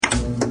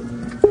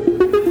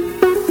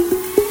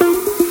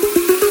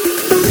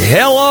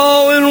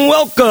Hello and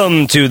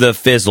welcome to the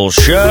Fizzle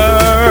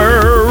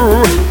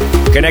Show,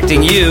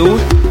 connecting you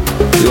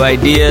to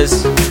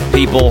ideas,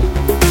 people,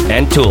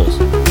 and tools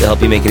to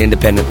help you make an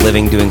independent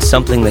living doing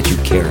something that you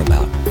care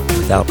about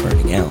without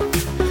burning out.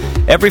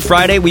 Every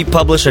Friday, we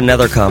publish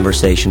another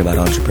conversation about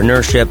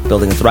entrepreneurship,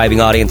 building a thriving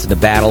audience, and the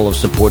battle of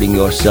supporting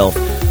yourself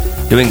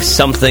doing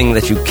something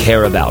that you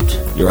care about.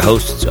 Your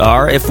hosts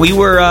are, if we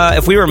were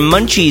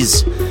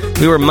munchies,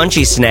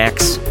 munchy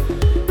snacks.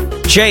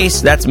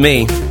 Chase, that's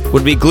me,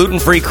 would be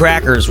gluten-free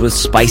crackers with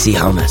spicy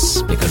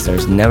hummus, because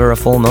there's never a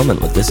full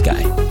moment with this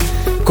guy.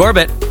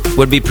 Corbett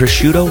would be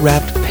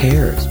prosciutto-wrapped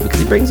pears, because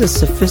he brings a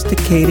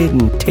sophisticated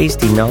and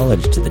tasty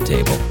knowledge to the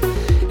table.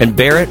 And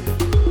Barrett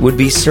would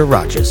be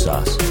sriracha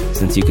sauce,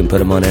 since you can put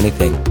them on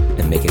anything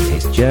and make it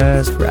taste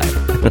just right.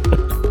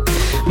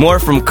 More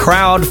from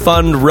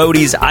Crowdfund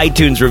Roadie's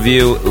iTunes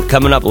review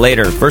coming up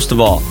later. First of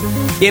all,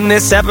 in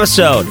this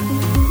episode,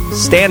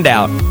 stand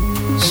out,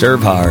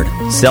 serve hard,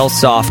 sell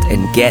soft,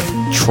 and get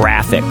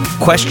traffic.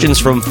 Questions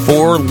from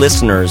 4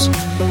 listeners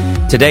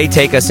today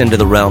take us into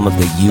the realm of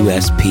the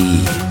USP,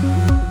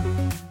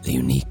 the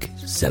unique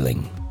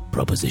selling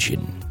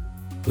proposition.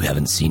 We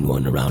haven't seen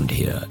one around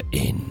here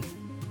in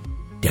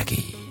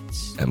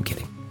decades. I'm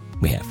kidding.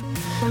 We have.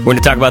 We're going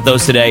to talk about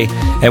those today,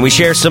 and we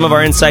share some of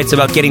our insights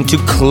about getting to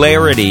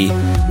clarity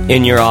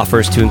in your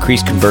offers to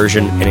increase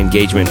conversion and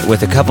engagement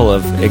with a couple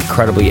of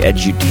incredibly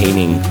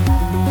edutaining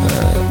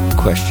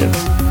questions.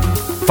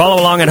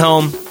 Follow along at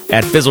home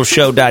at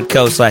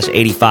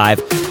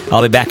fizzleshow.co/85.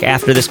 I'll be back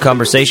after this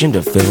conversation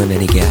to fill in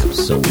any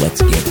gaps, so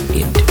let's get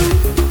into it.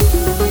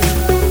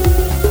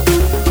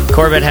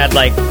 Corbett had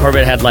like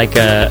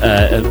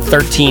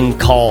 13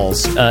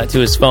 calls to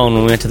his phone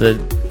when we went to the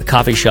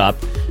coffee shop.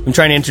 I'm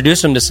trying to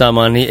introduce him to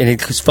someone,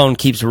 and his phone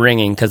keeps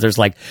ringing because there's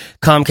like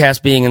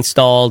Comcast being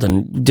installed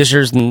and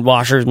dishers and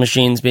washers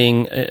machines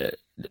being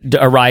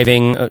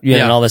arriving,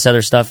 and all this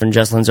other stuff. And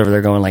Jesselyn's over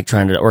there going, like,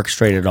 trying to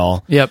orchestrate it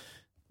all. Yep.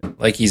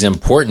 Like he's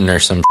important or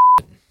some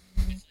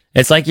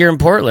It's like you're in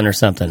Portland or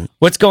something.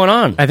 What's going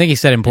on? I think he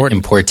said important.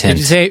 Important. Did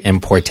you say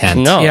important?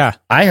 No. Yeah.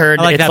 I heard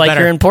it's like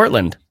better. you're in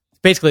Portland.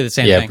 Basically the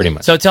same thing. Yeah, pretty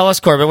much. So tell us,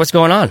 Corbett, what's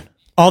going on?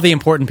 All the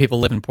important people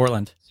live in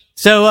Portland.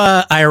 So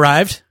I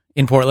arrived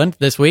in Portland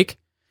this week,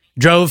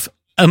 drove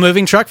a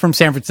moving truck from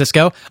San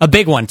Francisco, a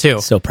big one too.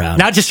 So proud.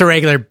 Not just a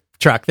regular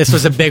truck. This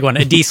was a big one,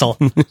 a diesel,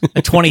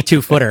 a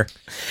 22-footer.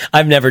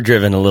 I've never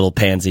driven a little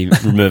pansy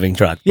moving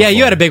truck before. Yeah,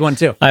 you had a big one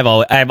too. I've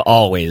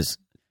always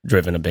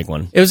driven a big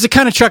one. It was the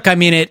kind of truck, I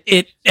mean,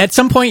 it at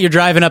some point you're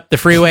driving up the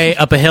freeway,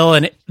 up a hill,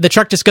 and the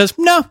truck just goes,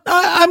 no,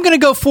 I'm going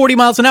to go 40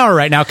 miles an hour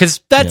right now because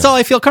that's all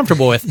I feel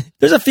comfortable with.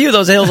 There's a few of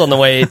those hills on the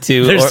way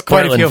to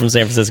Portland from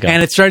San Francisco.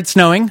 And it started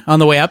snowing on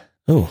the way up.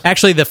 Ooh.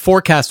 Actually, the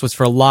forecast was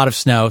for a lot of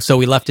snow, so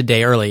we left a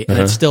day early, and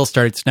it still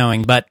started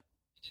snowing, but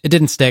it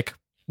didn't stick.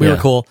 We were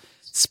cool.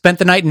 Spent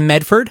the night in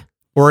Medford,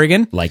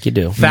 Oregon. Like you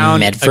do.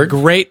 Found a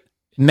great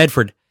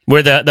Medford.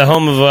 We're the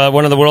home of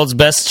one of the world's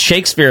best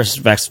Shakespeare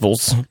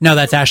festivals. No,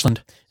 that's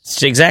Ashland.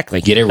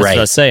 Exactly. Get it That's right. what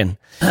I was saying.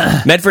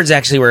 Medford's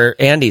actually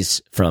where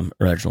Andy's from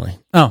originally.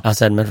 Oh.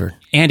 Outside Medford.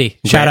 Andy.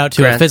 Shout out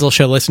to a Fizzle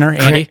Show listener,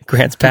 Andy.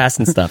 Grants Pass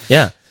and stuff.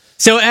 Yeah.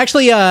 So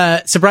actually,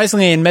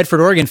 surprisingly, in Medford,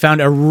 Oregon,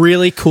 found a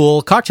really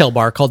cool cocktail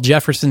bar called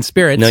Jefferson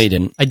Spirits. No, you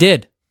didn't. I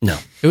did. No.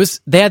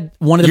 They had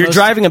one of the You're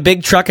driving a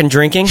big truck and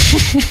drinking?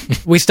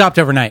 We stopped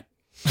overnight.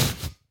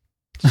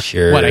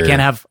 Sure. What, I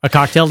can't have a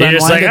cocktail done? You're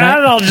just like,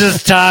 I'll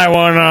just tie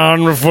one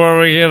on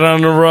before we get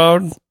on the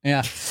road.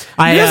 Yeah. It's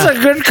a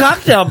good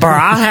cocktail bar.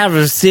 I'll have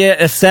a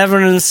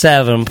 7 and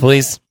 7,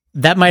 please.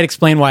 That might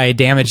explain why I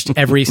damaged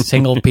every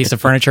single piece of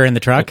furniture in the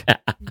truck.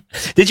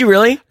 Did you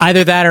really?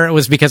 Either that or it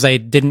was because I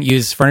didn't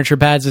use furniture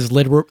pads as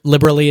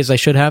liberally as I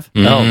should have.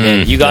 Oh,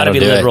 man. You got to be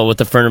that'll do liberal with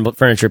the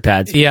furniture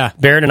pads. Yeah.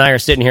 Barrett and I are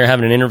sitting here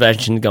having an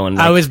intervention going.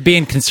 I was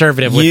being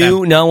conservative with them.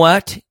 You know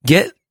what?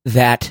 Get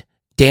that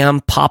damn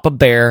Papa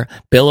Bear,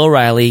 Bill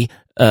O'Reilly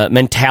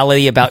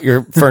mentality about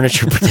your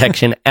furniture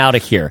protection out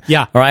of here.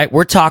 Yeah. All right.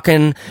 We're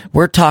talking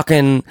Ralph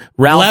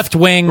Left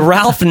wing.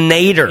 Ralph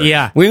Nader.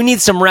 Yeah. We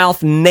need some Ralph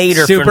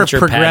Nader Super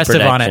furniture pad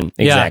progressive on protection.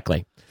 it. Yeah.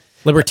 Exactly.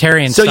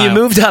 Libertarian So style. you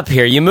moved up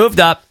here. You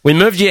moved up. We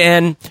moved you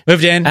in.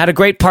 Moved in. Had a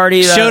great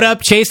party. Showed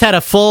up. Chase had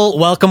a full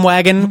welcome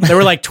wagon. There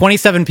were like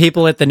 27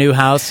 people at the new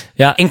house.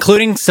 Yeah.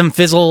 Including some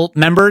Fizzle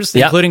members.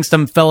 Yep. Including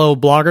some fellow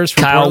bloggers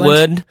from Kyle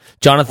Portland. Wood,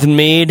 Jonathan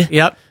Mead.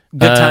 Yep.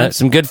 Good times.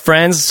 Some good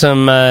friends,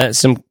 some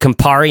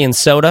Campari and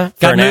soda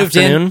for Got an moved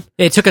afternoon. in.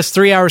 It took us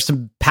 3 hours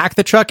to pack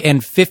the truck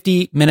and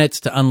 50 minutes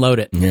to unload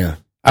it. Yeah.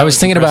 I was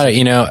thinking about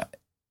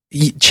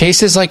it,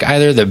 Chase is like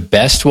either the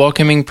best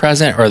welcoming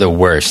present or the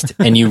worst.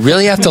 And you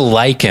really have to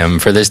like him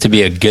for this to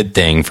be a good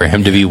thing, for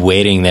him to be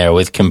waiting there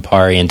with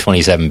Campari and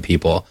 27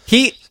 people.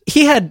 He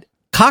had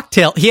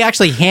cocktail. He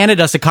actually handed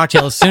us a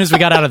cocktail as soon as we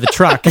got out of the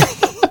truck.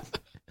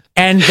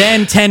 And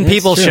then 10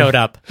 people showed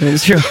up.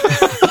 It's true.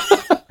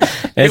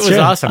 It was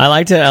awesome. I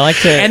like to.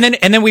 And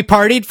then we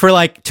partied for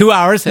like 2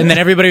 hours, and then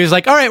everybody was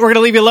like, "All right, we're gonna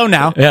leave you alone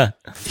now." Yeah.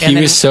 He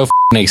was so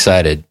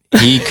excited.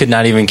 He could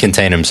not even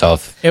contain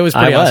himself. It was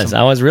pretty awesome.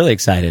 I was really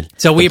excited.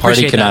 So we The party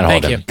appreciate could that. not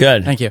hold Thank him. you.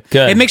 Good. Thank you.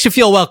 Good. It makes you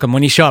feel welcome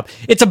when you show up.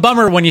 It's a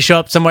bummer when you show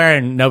up somewhere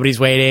and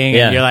nobody's waiting,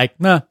 Yeah. and you're like,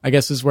 no, I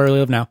guess this is where we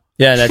live now.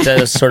 Yeah,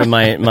 that's sort of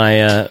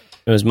it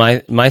was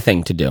my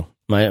thing to do.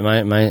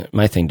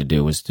 My thing to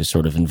do was to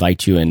sort of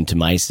invite you into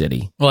my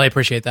city Well, I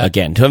appreciate that.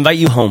 again, to invite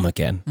you home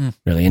again,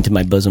 really into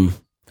my bosom.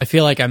 I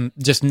feel like I'm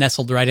just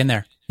nestled right in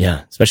there.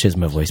 Yeah, especially as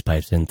my voice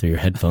pipes in through your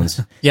headphones.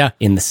 Yeah,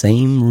 In the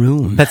same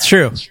room. that's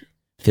true.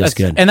 Feels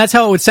good. And that's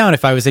how it would sound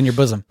if I was in your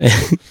bosom.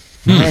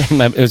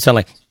 It would sound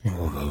like...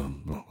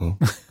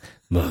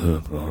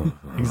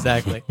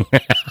 Exactly.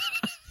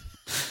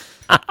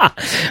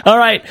 All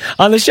right,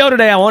 on the show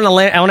today, I want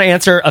to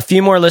answer a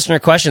few more listener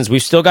questions.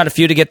 We've still got a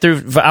few to get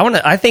through.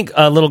 I think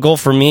a little goal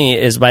for me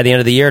is by the end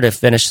of the year to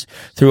finish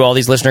through all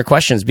these listener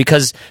questions,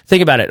 because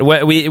think about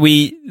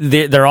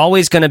it, they're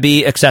always going to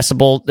be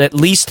accessible at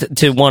least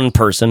to one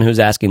person who's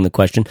asking the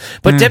question.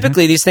 But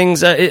typically, these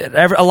things,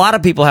 a lot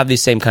of people have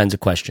these same kinds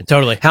of questions.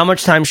 Totally. How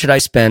much time should I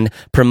spend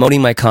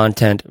promoting my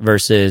content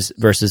versus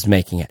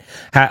making it?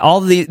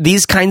 All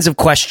these kinds of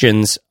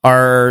questions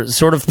are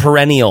sort of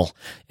perennial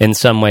in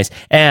some ways.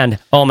 And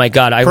oh my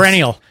God,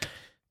 Perennial.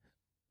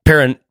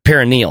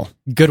 Perennial.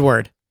 Good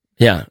word.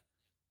 Yeah.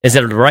 Is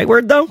that the right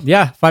word though?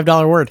 Yeah,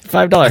 $5 word.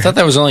 $5. I thought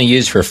that was only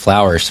used for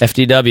flowers.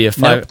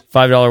 FDW,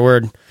 $5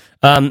 word.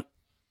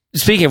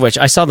 Speaking of which,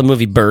 I saw the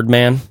movie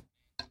Birdman,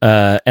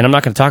 and I'm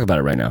not going to talk about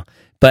it right now,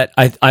 but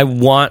I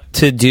want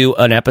to do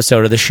an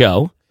episode of the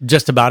show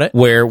Just about it.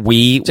 where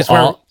we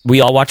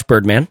all watch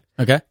Birdman.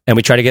 Okay. And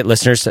we try to get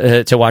listeners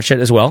to watch it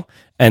as well,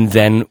 and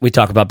then we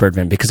talk about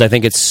Birdman, because I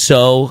think it's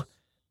so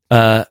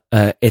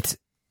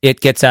it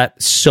gets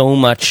at so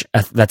much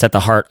that's at the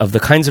heart of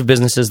the kinds of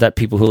businesses that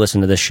people who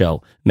listen to this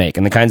show make,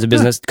 and the kinds of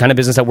business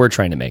that we're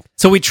trying to make.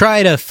 So we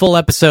tried a full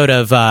episode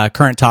of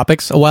current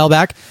topics a while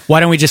back. Why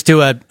don't we just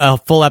do a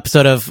full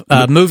episode of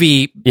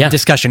movie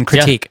discussion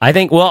critique? Yeah.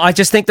 I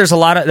just think there's a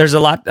lot.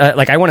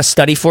 Like, I want to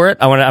study for it.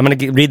 I'm going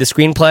to read the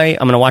screenplay.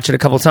 I'm going to watch it a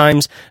couple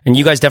times, and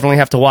you guys definitely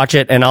have to watch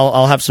it. And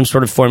I'll have some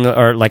sort of formula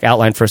or like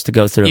outline for us to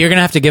go through. You're going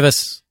to have to give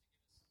us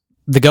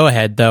the go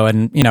ahead though,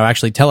 and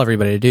actually tell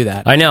everybody to do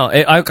that. I know.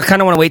 I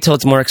kind of want to wait till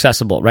it's more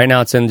accessible. Right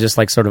now, it's in just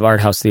like sort of art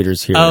house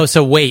theaters here. Oh,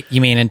 so wait,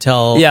 you mean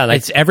until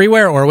it's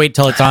everywhere, or wait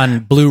till it's on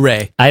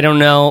Blu-ray? I don't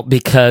know,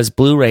 because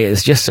Blu-ray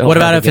is just so. What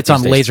about hard if to get it's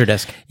on these days.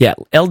 Laserdisc? Yeah,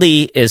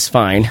 LD is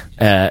fine,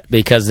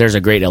 because there's a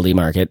great LD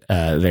market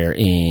there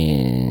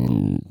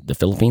in the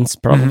Philippines,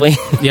 probably.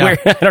 Mm-hmm. Yeah.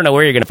 I don't know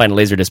where you're going to find a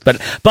Laserdisc,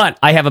 but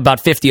I have about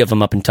 50 of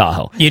them up in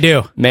Tahoe. You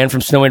do. Man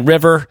from Snow and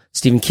River,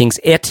 Stephen King's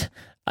It,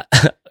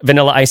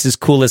 Vanilla Ice's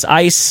Cool as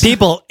Ice.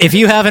 People, if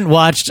you haven't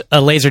watched a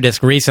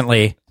Laserdisc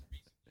recently,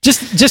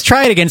 just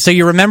try it again so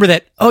you remember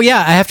that, oh yeah,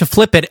 I have to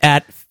flip it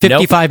at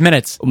 55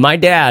 minutes. My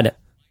dad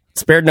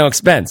spared no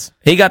expense.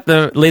 He got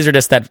the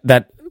Laserdisc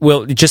that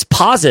will just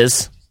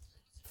pauses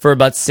for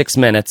about 6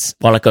 minutes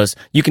while it goes.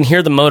 You can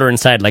hear the motor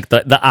inside, like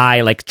the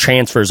eye like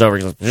transfers over.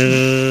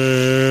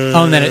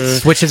 Oh, and then it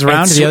switches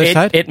around to the other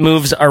side? It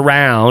moves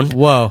around.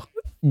 Whoa.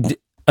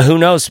 Who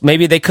knows?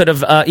 Maybe they could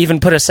have even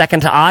put a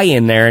second eye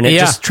in there, and it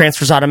just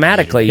transfers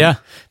automatically. Yeah.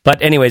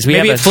 But anyways,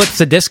 maybe it flips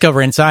the disc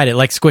over inside. It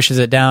like squishes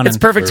it down. It's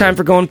perfect time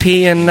for going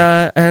pee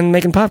and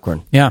making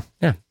popcorn. Yeah.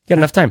 Yeah. Get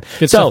enough time.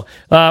 Good so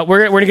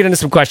we're going to get into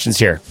some questions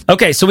here.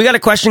 Okay, so we got a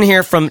question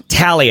here from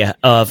Talia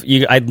of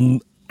you. I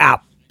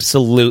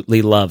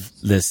absolutely love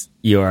this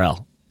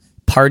URL.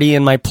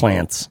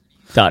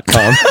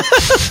 Partyinmyplants.com.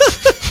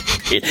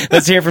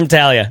 Let's hear from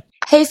Talia.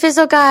 Hey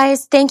Fizzle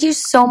guys, thank you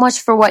so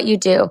much for what you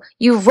do.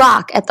 You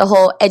rock at the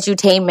whole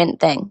edutainment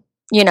thing.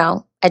 You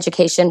know,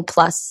 education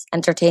plus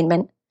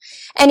entertainment.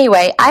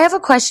 Anyway, I have a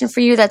question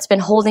for you that's been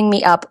holding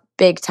me up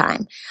big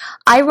time.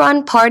 I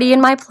run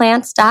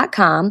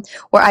partyinmyplants.com,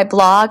 where I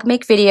blog,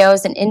 make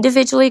videos, and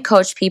individually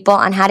coach people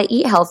on how to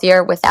eat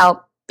healthier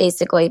without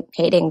basically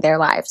hating their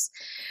lives.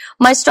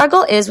 My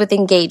struggle is with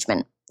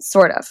engagement,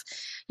 sort of.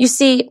 You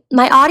see,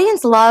 my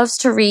audience loves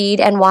to read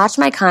and watch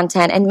my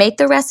content and make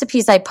the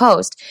recipes I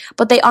post,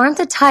 but they aren't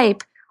the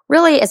type,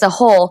 really as a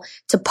whole,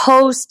 to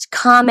post,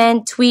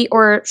 comment, tweet,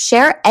 or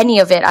share any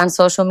of it on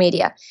social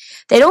media.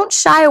 They don't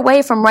shy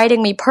away from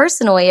writing me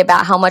personally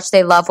about how much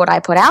they love what I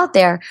put out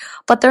there,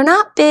 but they're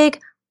not big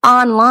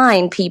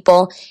online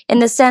people in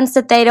the sense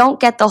that they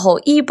don't get the whole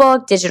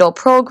ebook, digital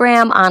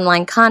program,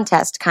 online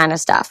contest kind of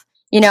stuff.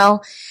 You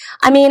know,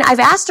 I mean, I've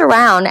asked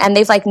around and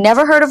they've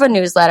never heard of a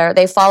newsletter.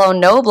 They follow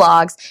no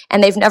blogs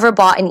and they've never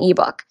bought an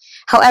ebook.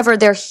 However,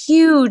 they're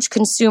huge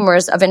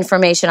consumers of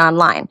information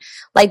online,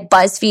 like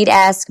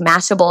BuzzFeed-esque,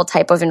 Mashable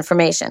type of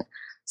information.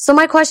 So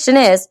my question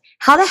is,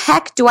 how the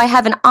heck do I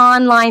have an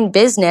online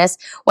business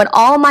when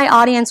all my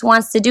audience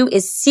wants to do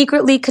is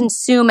secretly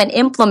consume and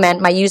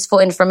implement my useful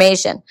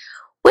information?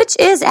 Which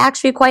is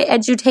actually quite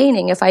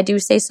edutaining if I do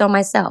say so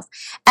myself.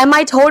 Am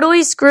I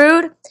totally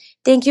screwed?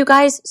 Thank you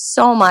guys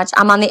so much.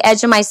 I'm on the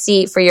edge of my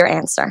seat for your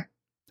answer.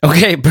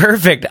 Okay,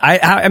 perfect.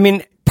 I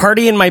mean,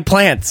 party in my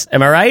plants.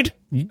 Am I right?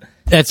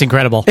 That's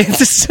incredible.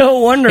 It's so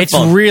wonderful. It's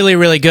really,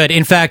 really good.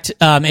 In fact,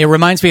 it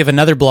reminds me of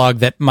another blog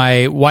that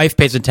my wife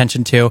pays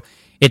attention to.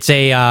 It's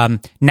a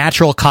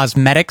natural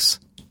cosmetics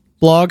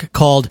blog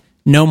called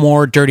No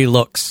More Dirty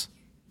Looks.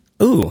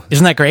 Ooh.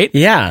 Isn't that great?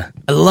 Yeah.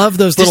 I love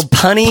those Just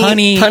little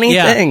punny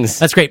things.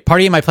 That's great.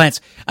 Party in My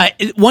Plants.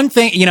 One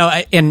thing,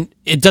 and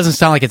it doesn't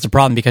sound like it's a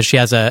problem because she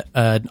has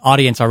an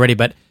audience already,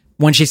 but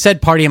when she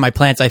said Party in My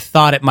Plants, I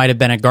thought it might have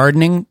been a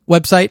gardening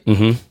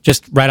website,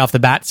 just right off the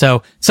bat.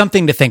 So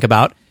something to think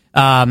about.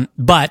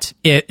 But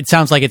it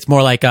sounds like it's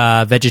more like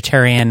a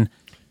vegetarian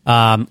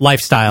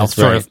lifestyle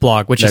sort of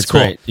blog, which is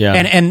cool. Right. Yeah.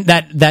 And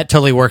that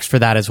totally works for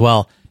that as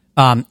well.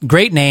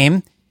 Great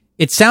name.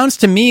 It sounds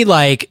to me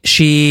like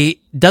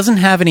she doesn't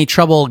have any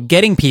trouble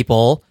getting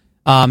people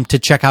to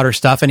check out her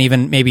stuff and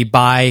even maybe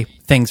buy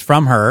things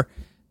from her,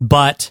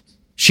 but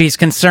she's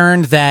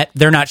concerned that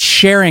they're not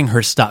sharing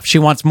her stuff. She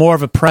wants more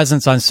of a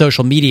presence on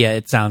social media,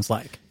 it sounds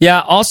like.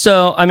 Yeah,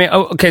 also, I mean,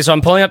 okay, so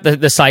I'm pulling up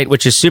the site,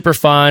 which is super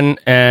fun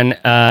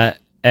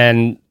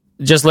and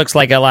just looks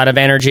like a lot of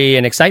energy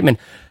and excitement.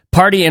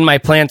 Party in My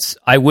Plants,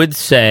 I would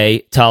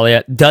say,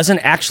 Talia, doesn't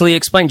actually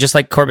explain, just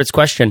like Corbett's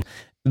question,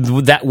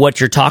 that what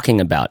you're talking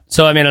about.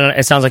 So, I mean,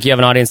 it sounds like you have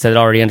an audience that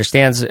already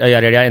understands,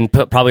 and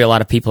probably a lot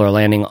of people are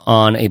landing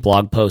on a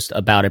blog post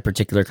about a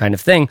particular kind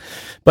of thing.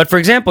 But for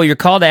example, your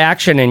call to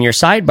action in your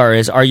sidebar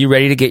is, are you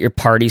ready to get your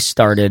party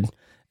started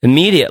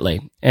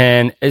immediately?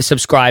 And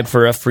subscribe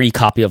for a free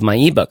copy of my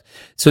ebook.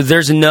 So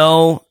there's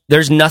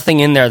nothing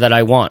in there that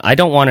I want. I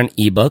don't want an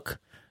ebook.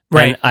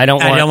 Right. I don't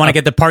want to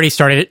get the party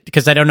started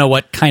because I don't know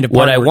what kind of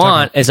party What I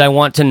want is I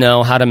want to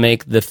know how to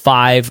make the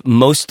 5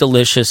 most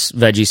delicious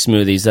veggie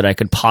smoothies that I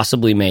could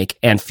possibly make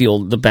and feel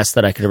the best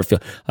that I could ever feel.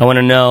 I want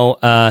to know.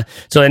 And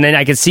then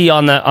I can see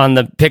on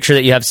the picture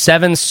that you have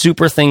 7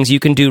 super things you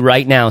can do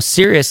right now,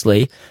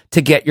 seriously,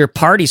 to get your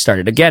party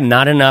started. Again,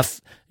 not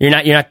enough. You're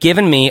not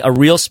giving me a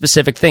real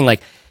specific thing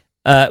like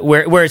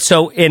where it's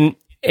so in.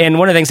 And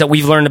one of the things that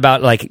we've learned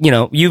about, like,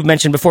 you've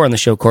mentioned before on the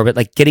show, Corbett,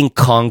 like getting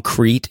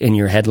concrete in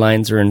your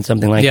headlines or in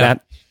something like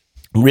that.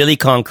 Really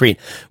concrete.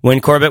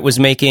 When Corbett was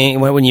making,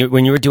 when you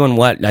were doing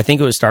what? I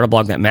think it was Start a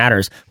Blog That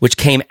Matters, which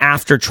came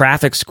after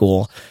Traffic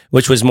School,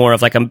 which was more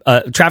of like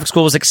Traffic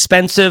School was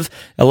expensive.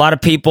 A lot of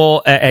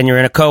people, and you're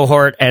in a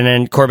cohort, and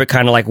then Corbett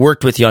kind of like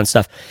worked with you on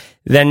stuff.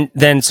 Then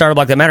Start a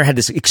Blog That Matters had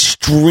this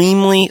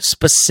extremely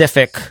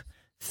specific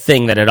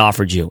thing that it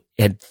offered you.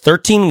 It had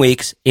 13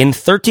 weeks. In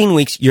 13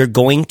 weeks, you're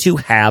going to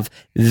have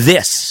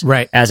this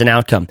as an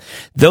outcome.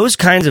 Those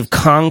kinds of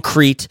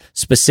concrete,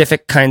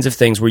 specific kinds of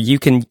things where you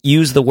can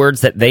use the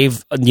words that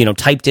they've,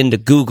 typed into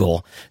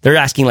Google. They're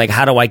asking like,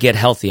 how do I get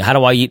healthy? How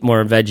do I eat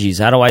more veggies?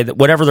 How do I,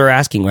 whatever they're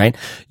asking, right?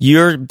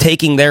 You're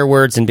taking their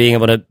words and being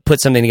able to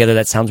put something together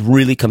that sounds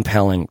really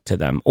compelling to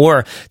them,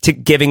 or to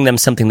giving them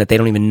something that they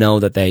don't even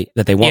know that they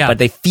want, but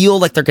they feel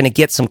like they're going to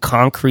get some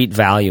concrete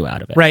value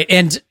out of it. Right.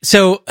 And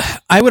so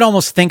I would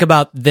almost think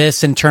about this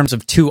in terms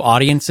of 2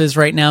 audiences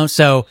right now.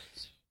 So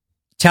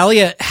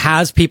Talia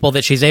has people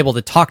that she's able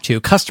to talk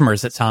to,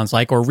 customers, it sounds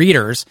like, or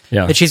readers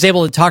that she's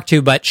able to talk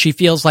to, but she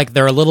feels like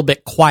they're a little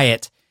bit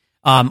quiet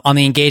on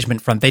the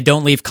engagement front. They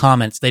don't leave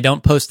comments. They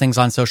don't post things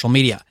on social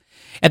media.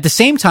 At the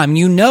same time,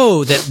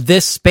 that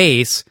this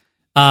space,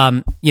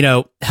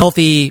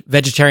 healthy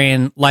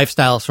vegetarian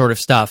lifestyle sort of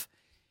stuff,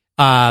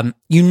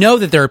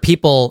 that there are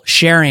people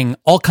sharing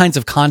all kinds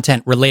of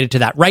content related to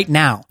that right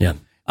now. Yeah.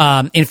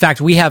 In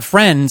fact, we have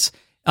friends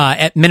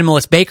at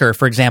Minimalist Baker,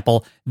 for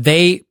example.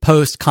 They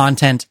post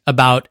content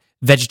about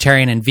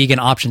vegetarian and vegan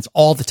options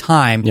all the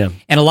time. Yeah.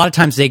 And a lot of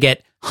times they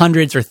get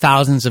hundreds or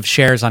thousands of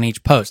shares on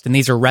each post. And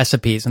these are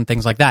recipes and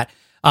things like that.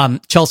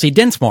 Chelsea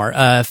Dinsmore,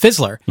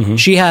 Fizzler,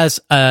 she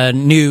has a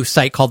new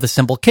site called The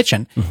Simple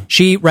Kitchen.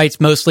 She writes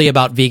mostly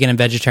about vegan and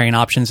vegetarian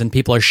options, and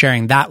people are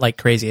sharing that like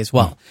crazy as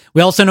well.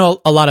 We also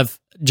know a lot of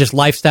just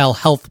lifestyle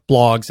health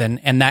blogs,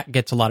 and that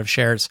gets a lot of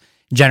shares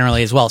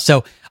generally as well.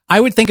 So I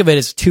would think of it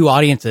as 2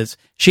 audiences.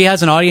 She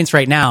has an audience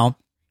right now,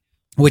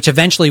 which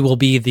eventually will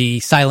be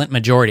the silent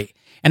majority.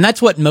 And that's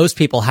what most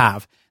people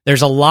have.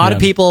 There's a lot of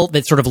people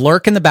that sort of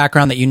lurk in the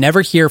background that you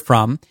never hear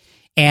from.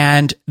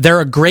 And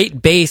they're a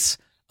great base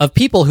of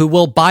people who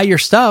will buy your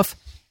stuff,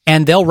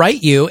 and they'll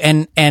write you,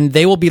 and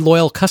they will be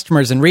loyal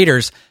customers and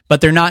readers,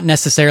 but they're not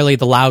necessarily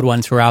the loud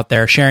ones who are out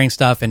there sharing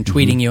stuff and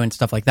tweeting you and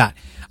stuff like that.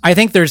 I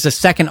think there's a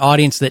second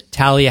audience that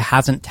Talia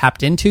hasn't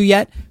tapped into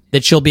yet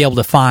that she'll be able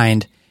to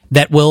find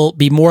that will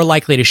be more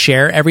likely to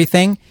share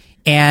everything.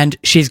 And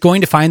she's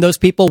going to find those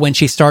people when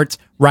she starts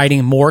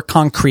writing more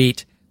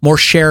concrete, more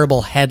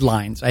shareable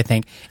headlines, I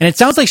think. And it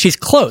sounds like she's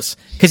close,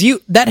 because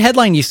that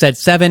headline you said,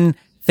 7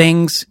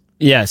 things.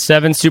 Yeah,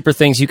 7 super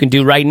things you can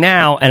do right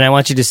now. And I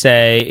want you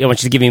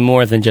to give me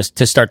more than just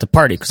to start the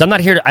party. Because I'm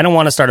not here I don't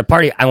want to start a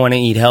party. I want to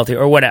eat healthy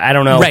or what. I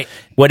don't know. Right.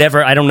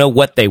 Whatever. I don't know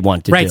what they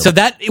want to do. Right. So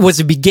that was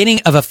the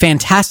beginning of a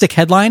fantastic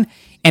headline.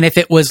 And if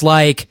it was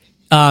like,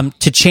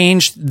 to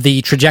change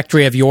the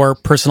trajectory of your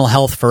personal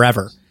health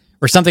forever,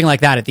 or something like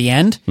that at the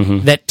end,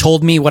 that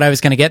told me what I was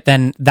going to get,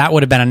 then that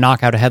would have been a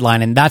knockout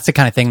headline, and that's the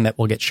kind of thing that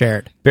will get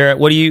shared. Barrett,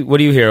 what do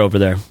you hear over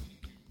there?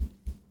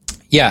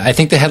 Yeah, I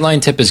think the headline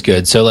tip is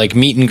good. So like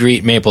meet and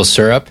greet maple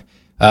syrup.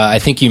 I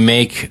think you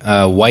make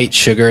white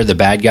sugar the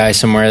bad guy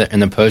somewhere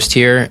in the post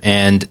here,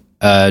 and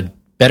A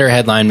better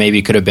headline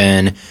maybe could have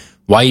been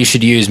why you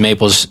should use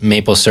maple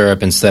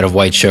syrup instead of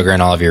white sugar in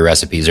all of your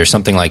recipes, or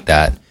something like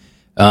that.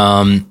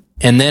 And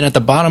then at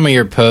the bottom of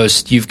your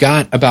post, you've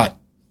got about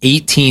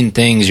 18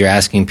 things you're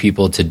asking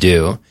people to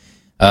do.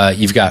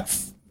 You've got,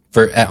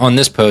 on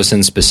this post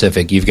in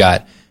specific, you've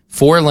got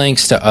 4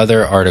 links to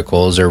other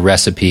articles or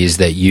recipes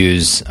that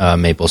use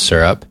maple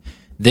syrup.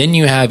 Then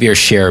you have your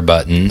share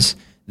buttons.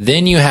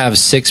 Then you have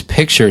 6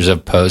 pictures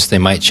of posts they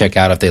might check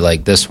out if they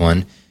like this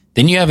one.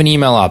 Then you have an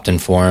email opt-in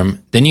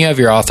form. Then you have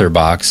your author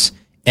box.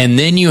 And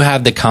then you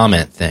have the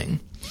comment thing.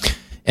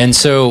 And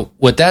so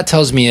what that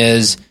tells me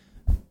is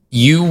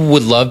you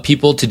would love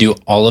people to do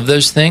all of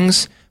those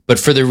things, but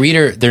for the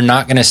reader, they're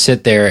not going to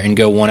sit there and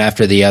go one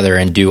after the other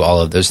and do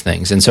all of those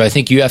things. And so I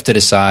think you have to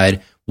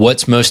decide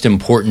what's most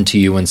important to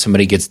you when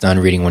somebody gets done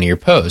reading one of your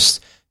posts.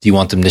 Do you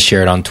want them to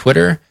share it on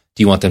Twitter?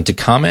 Do you want them to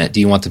comment?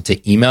 Do you want them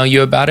to email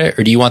you about it?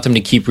 Or do you want them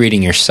to keep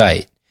reading your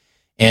site?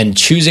 And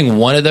choosing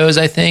one of those,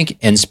 I think,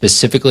 and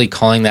specifically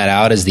calling that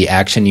out as the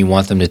action you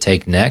want them to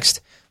take next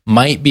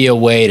might be a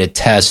way to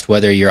test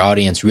whether your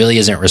audience really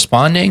isn't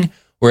responding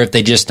or if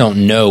they just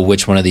don't know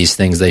which one of these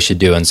things they should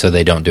do, and so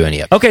they don't do any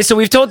of it. Okay, so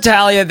we've told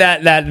Talia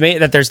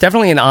that there's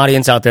definitely an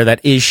audience out there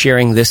that is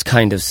sharing this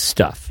kind of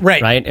stuff.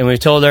 Right. And we've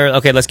told her,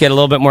 okay, let's get a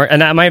little bit more.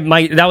 And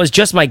that was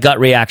just my gut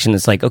reaction.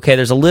 It's like, okay,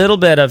 there's a little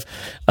bit of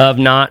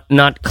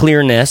not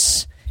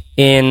clearness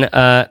in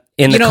the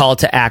call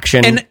to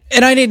action. And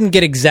I didn't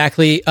get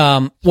exactly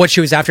what she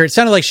was after. It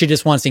sounded like she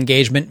just wants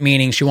engagement,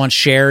 meaning she wants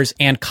shares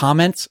and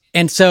comments.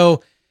 And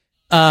so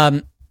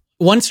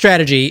one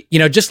strategy,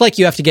 just like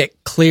you have to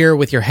get clear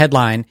with your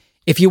headline,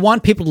 if you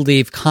want people to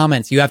leave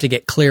comments, you have to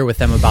get clear with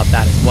them about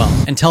that as well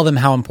and tell them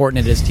how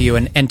important it is to you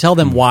and tell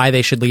them why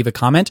they should leave a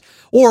comment,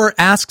 or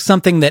ask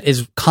something that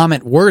is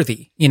comment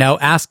worthy.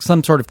 Ask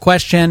some sort of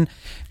question.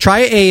 Try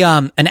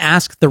an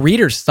ask the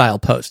readers style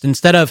post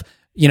instead of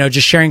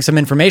just sharing some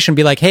information.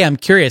 Be like, hey, I'm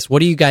curious, what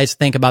do you guys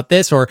think about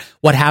this? Or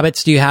what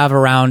habits do you have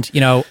around,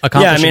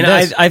 accomplishing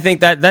this? I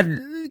think that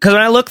because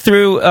when I look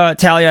through,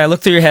 Talia, I look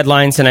through your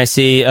headlines and I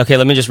see, okay,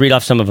 let me just read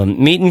off some of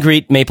them. Meet and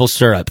greet maple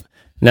syrup.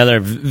 Another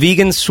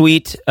vegan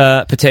sweet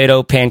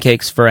potato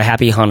pancakes for a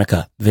happy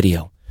Hanukkah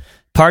video.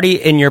 Party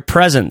in your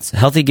presence.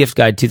 Healthy gift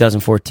guide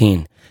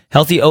 2014.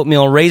 Healthy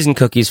oatmeal raisin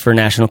cookies for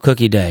National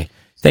Cookie Day.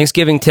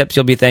 Thanksgiving tips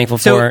you'll be thankful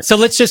for. So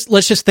let's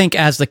just think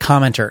as the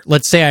commenter.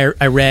 Let's say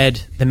I read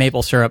the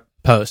maple syrup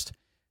post.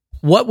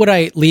 What would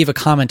I leave a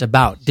comment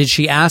about? Did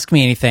she ask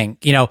me anything?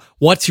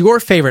 What's your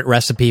favorite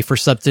recipe for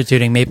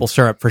substituting maple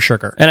syrup for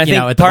sugar? And I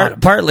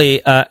think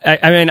partly,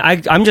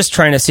 I'm just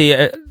trying to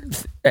see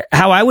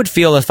how I would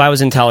feel if I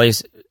was in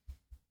Talia's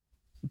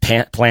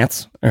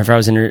plants, or if I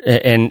was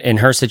in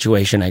her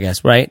situation, I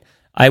guess, right?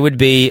 I would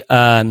be,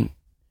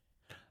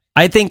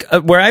 I think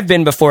where I've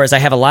been before is I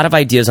have a lot of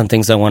ideas on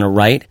things I want to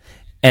write,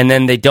 and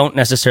then they don't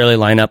necessarily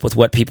line up with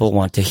what people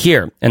want to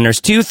hear. And there's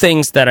 2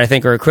 things that I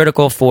think are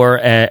critical for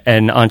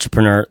an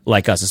entrepreneur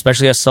like us,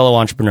 especially as solo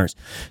entrepreneurs.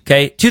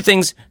 Okay, 2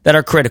 things that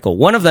are critical.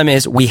 One of them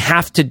is we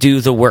have to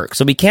do the work.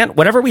 So we can't,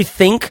 whatever we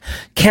think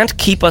can't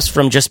keep us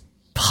from just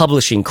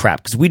publishing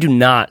crap, because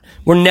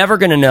we're never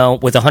going to know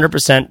with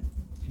 100%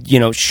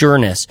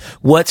 sureness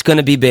what's going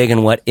to be big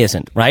and what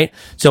isn't, right?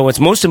 So what's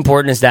most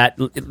important is that,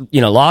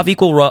 law of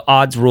equal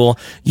odds rule.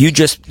 You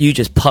just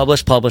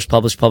publish,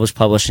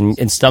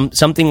 and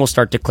something will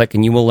start to click,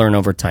 and you will learn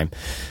over time.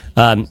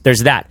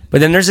 There's that. But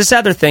then there's this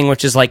other thing,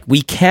 which is like,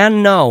 we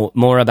can know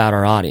more about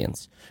our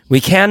audience. We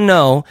can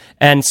know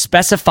and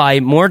specify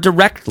more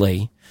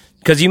directly,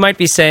 because you might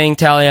be saying,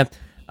 Talia,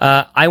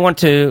 I want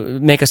to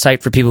make a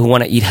site for people who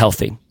want to eat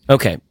healthy.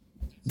 Okay.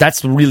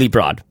 That's really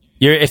broad.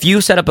 If you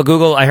set up a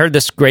Google, I heard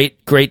this great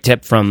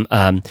tip from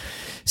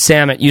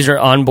Sam at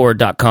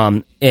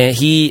useronboard.com.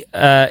 He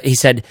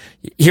said,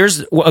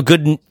 here's a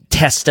good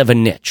test of a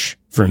niche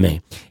for me.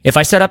 If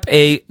I set up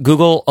a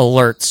Google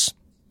Alerts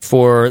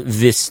for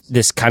this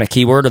kind of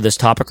keyword or this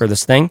topic or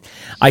this thing,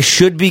 I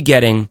should be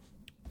getting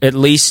at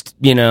least,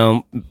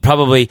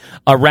 probably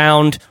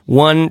around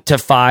 1 to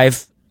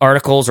 5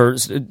 articles or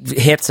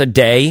hits a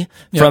day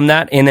from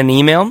that in an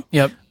email.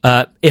 Yep.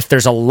 If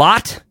there's a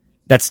lot,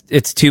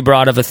 it's too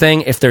broad of a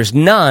thing. If there's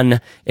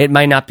none, it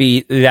might not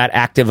be that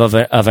active of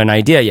an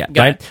idea yet,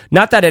 right?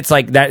 Not that it's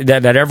like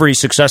that every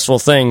successful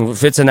thing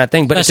fits in that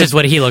thing, but that's just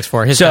what he looks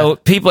for.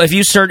 People,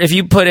 if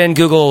you put in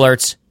Google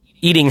Alerts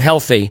eating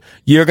healthy,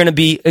 you're going to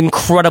be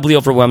incredibly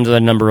overwhelmed with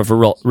the number of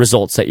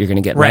results that you're going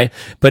to get, right?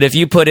 But if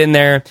you put in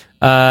there,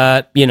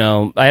 I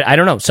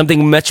don't know,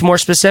 something much more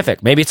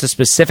specific. Maybe it's a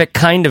specific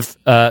kind of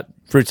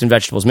fruits and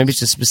vegetables. Maybe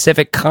it's a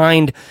specific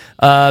kind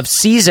of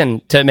season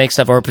to make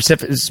stuff, or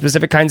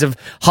specific kinds of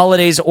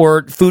holidays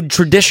or food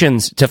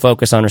traditions to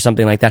focus on, or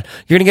something like that.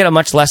 You're going to get a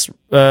much less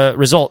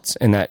results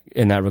in that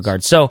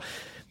regard. So,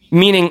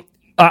 meaning,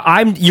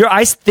 I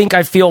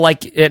feel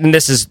like, and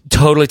this is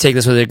totally, take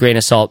this with a grain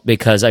of salt,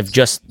 because I've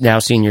just now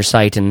seen your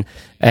site and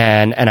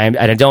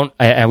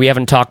we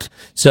haven't talked.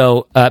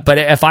 So, but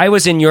if I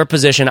was in your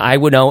position, I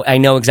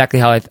know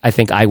exactly how I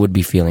think I would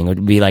be feeling. It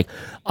would be like,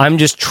 I'm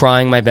just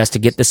trying my best to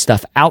get this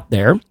stuff out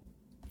there.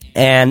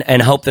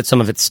 and hope that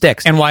some of it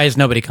sticks. And why is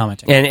nobody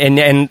commenting?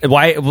 And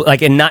why,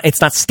 like,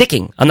 it's not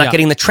sticking. I'm not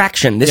getting the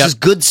traction. This is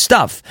good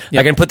stuff.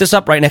 I can put this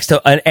up right next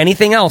to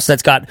anything else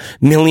that's got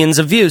millions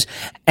of views,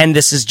 and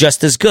this is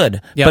just as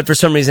good. But for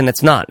some reason,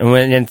 it's not.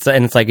 And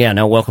it's like,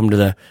 now welcome to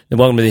the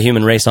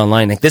human race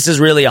online. Like, this is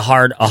really a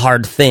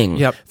hard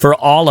thing for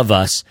all of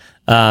us.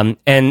 So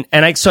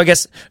I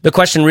guess the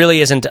question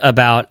really isn't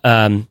about,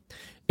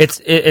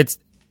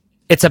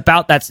 it's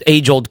about that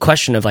age-old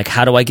question of, like,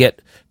 how do I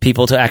get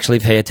people to actually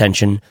pay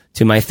attention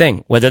to my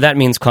thing, whether that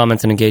means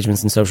comments and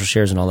engagements and social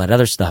shares and all that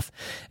other stuff.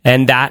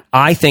 And that,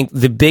 I think,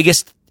 the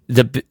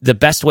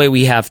best way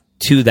we have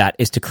to that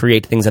is to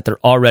create things that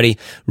they're already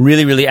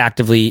really, really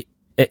actively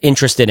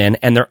interested in,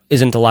 and there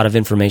isn't a lot of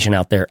information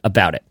out there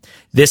about it.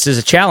 This is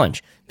a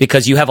challenge,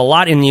 because you have a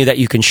lot in you that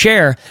you can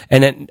share,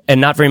 and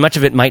not very much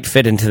of it might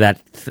fit into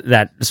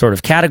that sort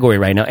of category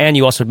right now. And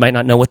you also might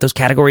not know what those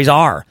categories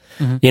are.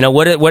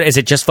 Mm-hmm. What is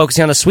it? Just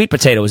focusing on the sweet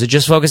potato? Is it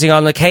just focusing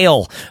on the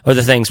kale or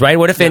the things? Right?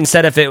 What if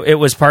instead of it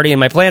was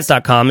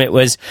partyinmyplants.com, it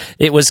was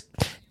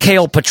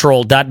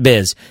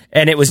kalepatrol.biz,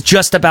 and it was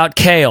just about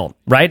kale?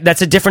 Right?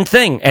 That's a different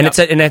thing, and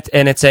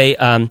it's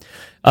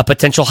a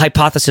potential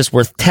hypothesis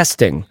worth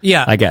testing.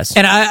 Yeah, I guess.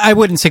 And I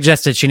wouldn't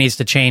suggest that she needs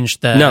to change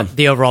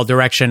the overall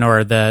direction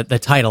or the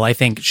title. I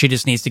think she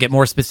just needs to get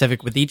more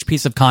specific with each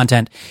piece of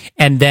content,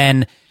 and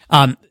then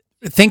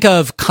think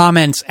of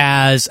comments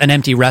as an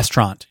empty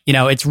restaurant.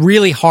 It's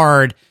really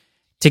hard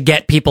to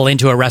get people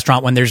into a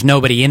restaurant when there's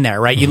nobody in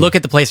there, right? Mm-hmm. You look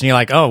at the place and you're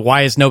like, oh,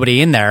 why is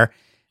nobody in there?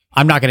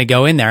 I'm not going to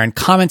go in there. And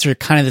comments are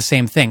kind of the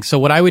same thing. So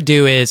what I would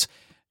do is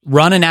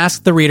run an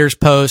Ask the Readers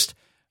post.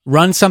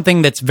 Run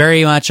something that's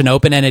very much an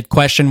open-ended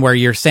question where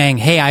you're saying,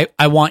 hey,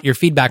 I want your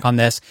feedback on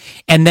this.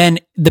 And then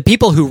the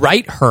people who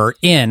write her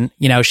in,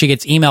 she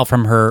gets email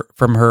from her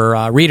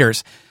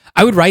readers.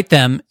 I would write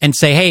them and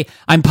say, hey,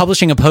 I'm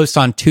publishing a post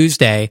on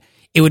Tuesday.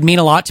 It would mean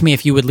a lot to me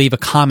if you would leave a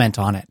comment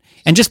on it.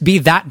 And just be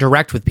that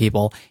direct with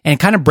people and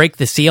kind of break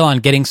the seal on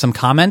getting some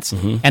comments.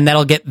 Mm-hmm. And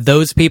that'll get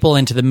those people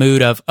into the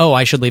mood of, oh,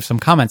 I should leave some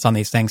comments on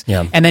these things.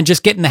 Yeah. And then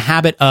just get in the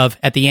habit of,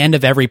 at the end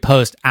of every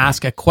post,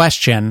 ask a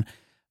question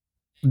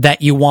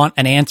that you want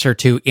an answer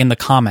to in the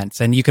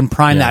comments, and you can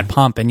prime that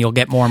pump, and you'll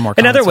get more and more.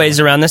 And other ways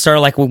around this are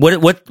like,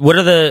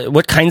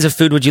 what kinds of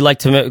food would you like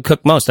to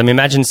cook most? I mean,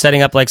 imagine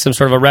setting up like some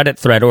sort of a Reddit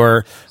thread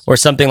or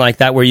something like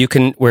that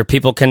where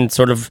people can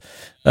sort of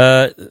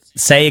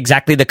say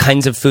exactly the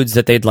kinds of foods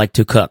that they'd like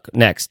to cook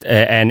next.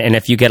 And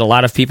if you get a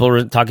lot of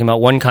people talking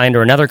about one kind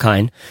or another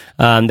kind,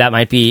 that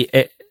might be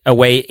a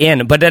way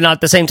in. But then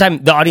at the same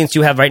time, the audience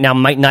you have right now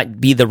might not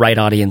be the right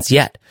audience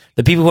yet.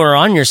 The people who are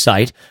on your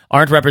site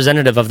aren't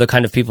representative of the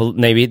kind of people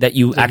maybe that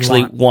you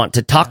actually want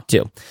to talk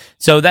to.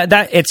 So that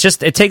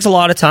it takes a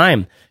lot of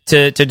time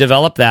to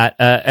develop that.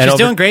 She's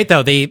doing great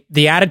though.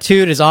 The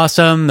attitude is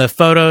awesome. The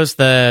photos,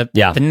 the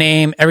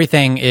name,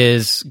 everything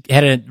is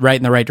headed right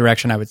in the right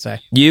direction, I would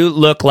say. You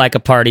look like a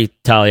party,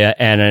 Talia,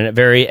 and a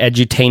very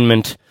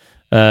edutainment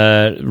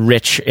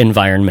rich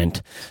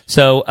environment.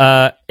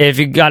 So if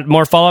you got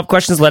more follow-up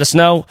questions, let us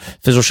know.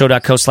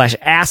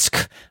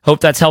 Fizzleshow.co/ask. Hope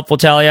that's helpful,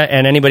 Talia,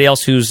 and anybody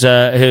else who's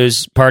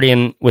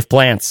partying with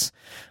plants.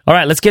 All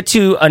right, let's get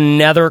to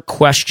another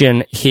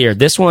question here.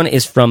 This one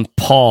is from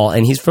Paul,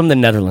 and he's from the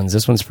Netherlands.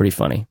 This one's pretty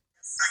funny.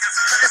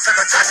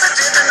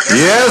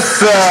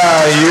 Yes,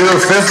 you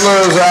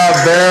Fizzlers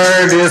out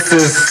there, this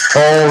is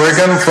Paul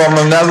Riggin from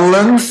the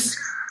Netherlands.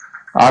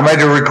 I made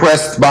a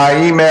request by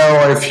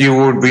email if you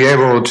would be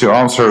able to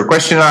answer a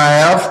question I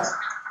have.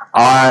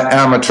 I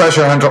am a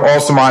treasure hunter,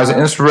 awesomizer,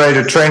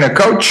 inspirator, trainer,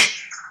 coach.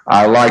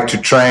 I like to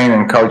train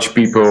and coach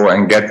people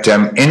and get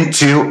them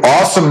into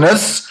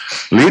awesomeness,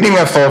 leading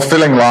a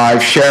fulfilling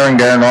life, sharing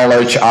their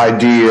knowledge,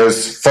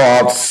 ideas,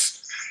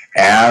 thoughts,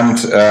 and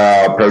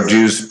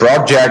produce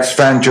projects,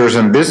 ventures,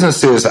 and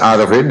businesses out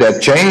of it that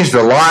change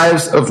the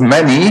lives of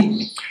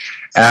many.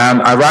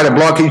 And I write a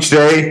blog each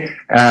day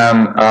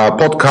and a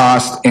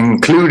podcast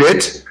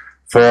included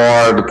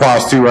for the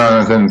past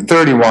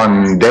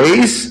 231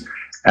 days.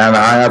 And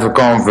I have a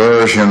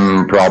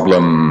conversion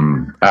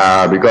problem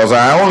because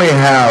I only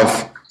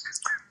have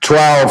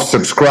 12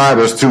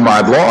 subscribers to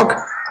my blog.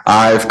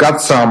 I've got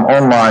some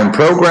online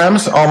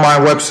programs on my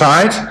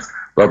website,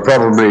 but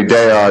probably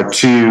they are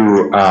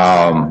too,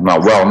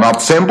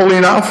 not simple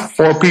enough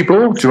for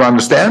people to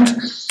understand.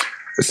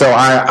 So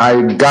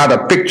I got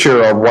a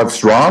picture of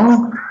what's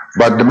wrong,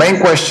 but the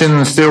main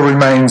question still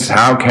remains,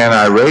 how can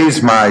I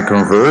raise my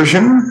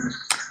conversion?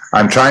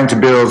 I'm trying to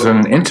build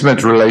an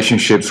intimate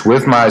relationships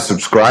with my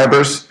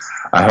subscribers.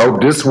 I hope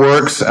this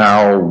works.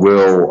 I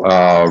will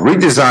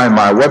redesign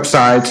my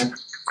website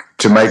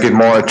to make it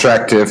more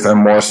attractive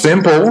and more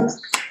simple.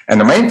 And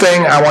the main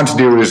thing I want to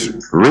do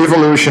is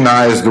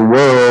revolutionize the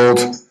world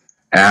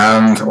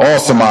and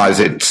awesomize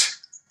it.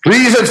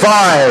 Please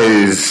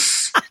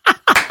advise.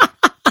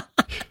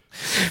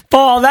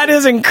 Paul, that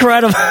is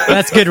incredible.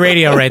 That's good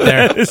radio right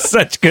there. That is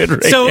such good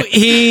radio. So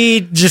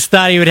he just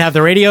thought he would have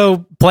the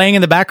radio playing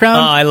in the background.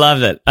 Oh, I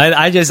loved it.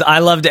 I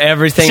loved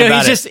everything So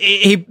about he's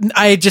it.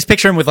 I just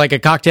picture him with like a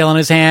cocktail in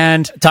his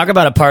hand. Talk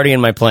about a party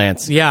in my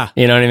plants. Yeah.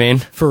 You know what I mean?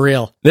 For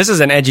real. This is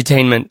an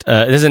edutainment.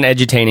 This is an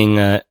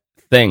edutaining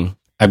thing.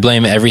 I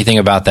blame everything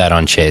about that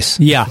on Chase.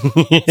 Yeah.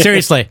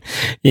 Seriously.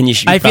 And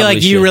I feel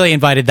like you really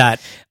invited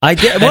that. I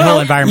did. That Well, whole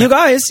environment. you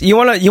guys, you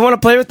want to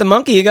play with the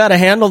monkey? You got to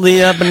handle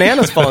the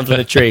bananas falling from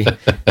the tree.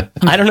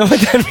 I don't know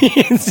what that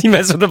means. You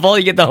mess with the ball,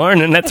 you get the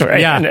horn, and that's where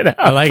I ended up.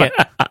 I like it.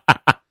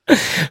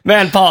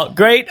 Man, Paul,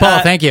 great. Paul,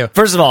 thank you.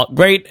 First of all,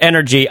 great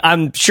energy.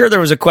 I'm sure there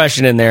was a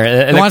question in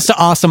there. He wants to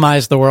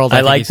awesomize the world.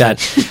 I like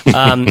that.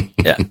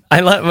 Yeah,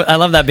 I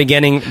love that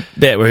beginning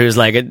bit where he was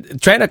like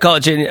trying to call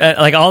it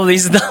like all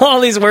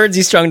these words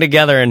he strung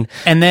together, and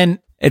then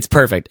it's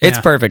perfect. It's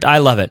perfect. I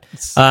love it.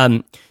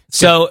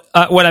 So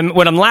what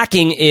I'm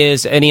lacking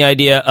is any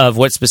idea of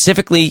what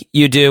specifically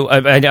you do.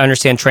 I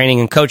understand training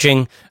and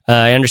coaching.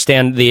 I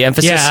understand the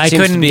emphasis. Yeah, I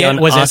seems couldn't to be get.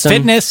 on Was awesome. it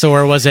fitness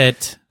or was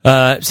it?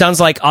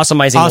 Sounds like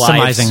awesomizing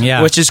lives,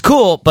 yeah, which is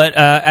cool. But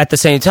at the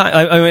same time,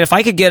 I mean, if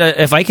I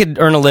could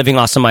earn a living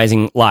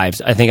awesomizing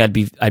lives, I think I'd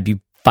be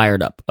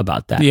fired up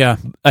about that. Yeah,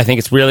 I think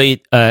it's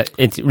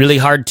really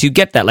hard to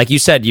get that. Like you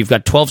said, you've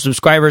got 12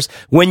 subscribers.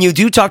 When you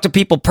do talk to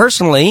people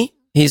personally,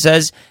 he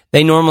says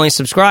they normally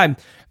subscribe.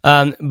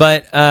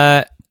 But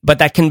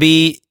that can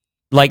be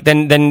like,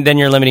 then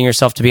you're limiting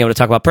yourself to being able to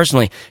talk about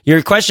personally.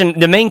 Your question,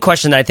 the main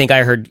question that I think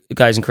I heard,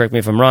 guys, and correct me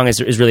if I'm wrong,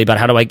 is really about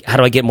how do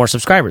I get more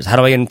subscribers? How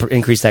do I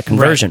increase that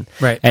conversion?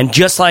 Right. And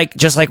just like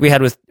we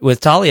had with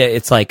Talia,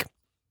 it's like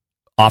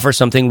offer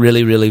something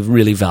really, really,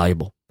 really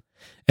valuable.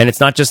 And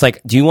it's not just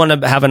like, do you want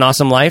to have an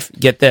awesome life?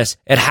 Get this.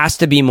 It has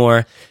to be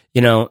more,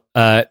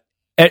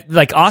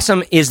 like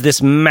awesome is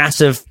this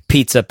massive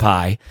pizza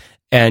pie.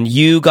 And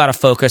you got to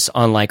focus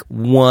on like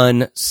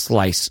one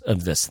slice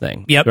of this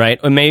thing. Yep. Right.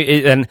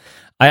 And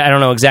I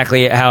don't know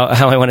exactly how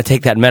I want to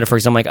take that metaphor.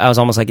 Because I was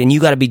almost like, and you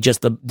got to be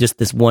just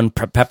this one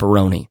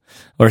pepperoni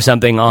or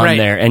something on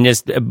there, and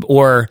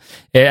or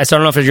so I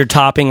don't know if it's your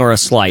topping or a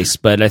slice,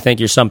 but I think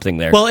you're something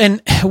there. Well, and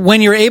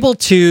when you're able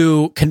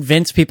to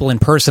convince people in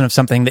person of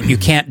something that you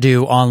can't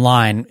do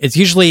online, it's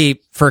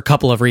usually for a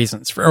couple of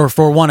reasons, or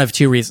for one of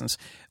two reasons.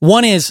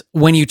 One is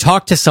when you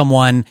talk to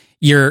someone,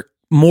 you're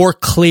more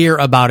clear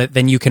about it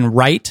than you can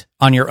write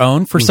on your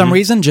own for some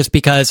reason, just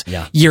because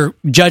you're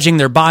judging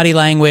their body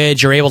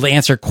language, you're able to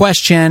answer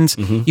questions,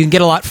 you can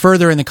get a lot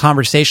further in the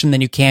conversation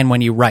than you can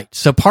when you write.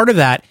 So part of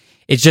that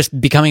is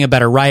just becoming a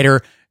better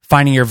writer,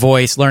 finding your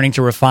voice, learning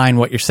to refine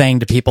what you're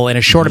saying to people in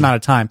a short amount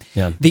of time.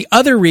 Yeah. The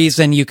other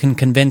reason you can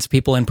convince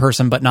people in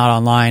person but not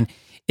online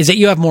is that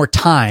you have more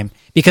time,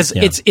 because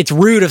it's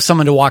rude of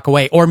someone to walk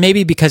away, or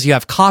maybe because you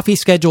have coffee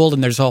scheduled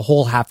and there's a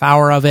whole half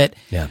hour of it.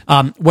 Yeah.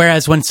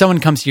 Whereas when someone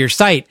comes to your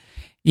site,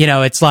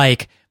 it's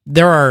like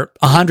there are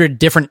 100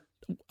 different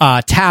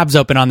tabs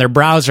open on their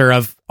browser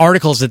of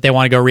articles that they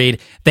want to go read.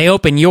 They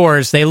open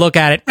yours, they look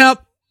at it. Nope,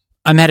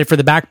 I'm headed for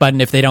the back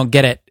button if they don't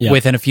get it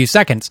within a few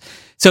seconds.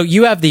 So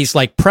you have these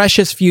like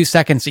precious few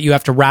seconds that you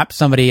have to wrap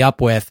somebody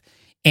up with.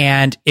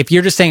 And if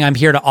you're just saying, I'm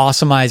here to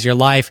awesomize your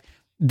life,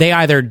 they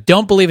either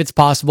don't believe it's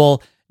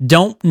possible,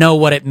 don't know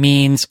what it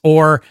means,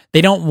 or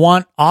they don't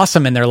want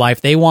awesome in their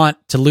life. They want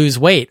to lose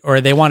weight, or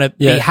they want to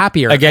be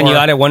happier. Again, you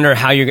got to wonder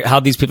how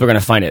these people are going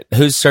to find it.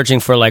 Who's searching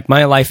for like,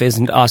 my life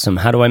isn't awesome,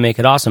 how do I make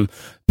it awesome?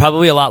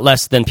 Probably a lot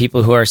less than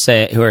people who are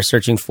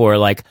searching for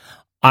like,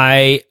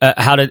 how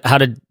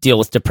to deal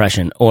with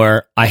depression,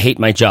 or I hate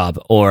my job,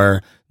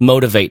 or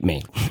motivate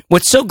me.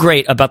 What's so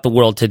great about the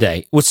world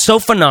today, what's so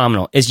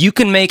phenomenal, is you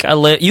can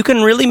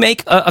really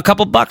make a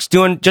couple bucks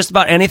doing just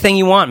about anything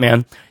you want,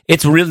 man.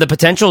 It's real. The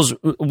potential's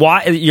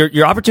wide.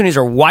 Your opportunities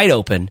are wide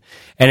open,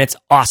 and it's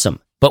awesome.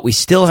 But we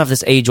still have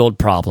this age-old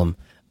problem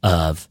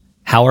of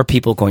how are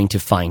people going to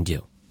find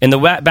you?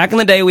 Back in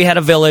the day, we had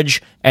a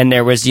village, and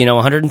there was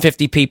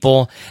 150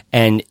 people,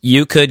 and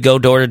you could go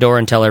door to door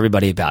and tell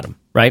everybody about them,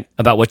 right?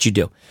 About what you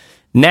do.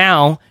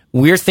 Now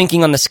we're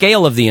thinking on the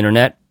scale of the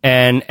internet,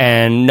 and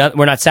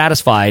we're not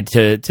satisfied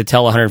to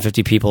tell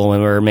 150 people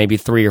when maybe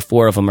 3 or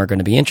 4 of them are going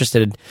to be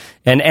interested,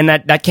 and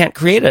that can't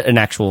create an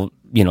actual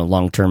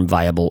long-term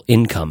viable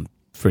income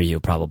for you,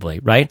 probably,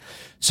 right?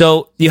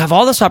 So you have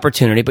all this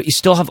opportunity, but you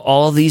still have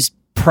all of these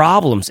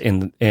problems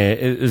in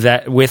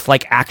that with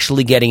like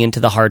actually getting into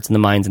the hearts and the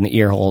minds and the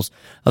ear holes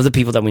of the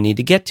people that we need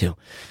to get to.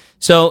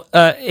 So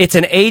it's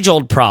an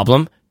age-old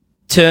problem.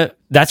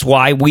 That's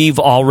why we've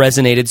all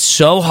resonated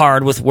so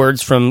hard with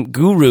words from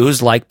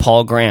gurus like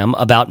Paul Graham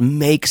about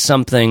make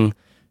something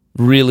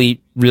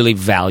really, really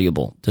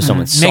valuable to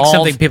someone. Make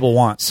something people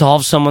want.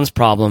 Solve someone's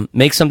problem.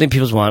 Make something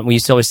people want. We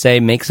used to always say,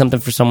 make something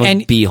for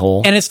someone's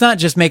beehole. And it's not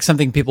just make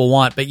something people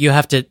want, but you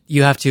have to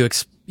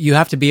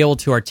be able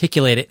to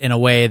articulate it in a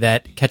way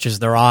that catches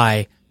their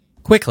eye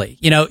quickly.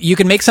 You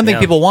can make something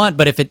people want,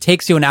 but if it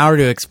takes you an hour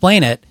to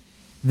explain it,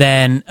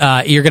 then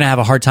you're going to have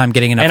a hard time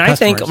getting enough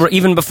customers. I think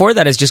even before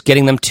that is just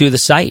getting them to the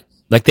site.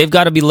 Like, they've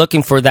got to be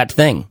looking for that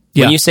thing.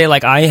 When you say,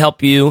 like, I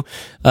help you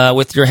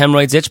with your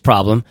hemorrhoids itch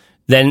problem,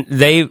 then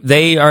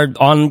they are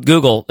on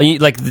Google.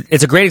 Like,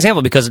 it's a great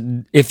example, because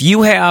if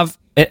you have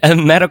a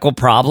medical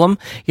problem,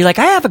 you're like,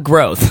 I have a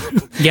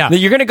growth. Yeah.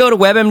 You're going to go to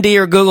WebMD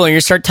or Google and you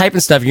start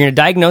typing stuff. You're going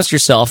to diagnose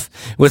yourself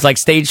with like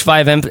stage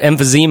 5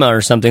 emphysema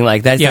or something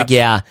like that. It's like,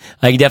 yeah,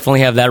 I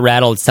definitely have that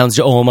rattle. It sounds,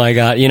 oh my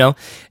God, you know,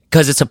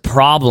 because it's a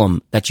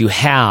problem that you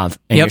have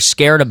and you're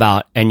scared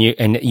about and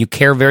you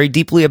care very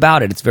deeply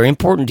about it. It's very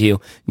important to you.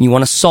 And you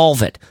want to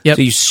solve it.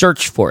 So you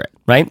search for it,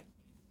 right?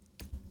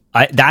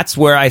 That's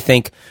where I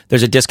think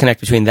there's a disconnect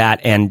between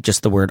that and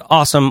just the word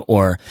awesome,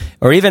 or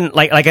even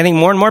like I think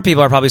more and more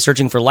people are probably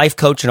searching for life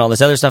coach and all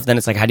this other stuff. Then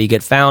it's like, how do you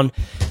get found?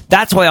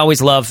 That's why I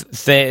always love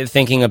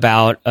thinking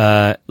about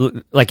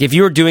like if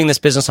you were doing this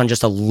business on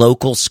just a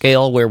local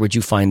scale, where would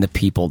you find the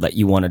people that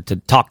you wanted to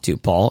talk to,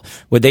 Paul?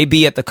 Would they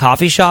be at the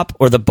coffee shop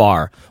or the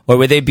bar, or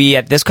would they be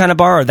at this kind of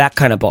bar or that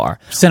kind of bar?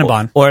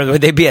 Cinnabon. Or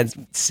would they be at?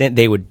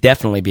 They would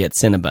definitely be at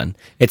Cinnabon.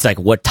 It's like,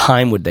 what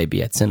time would they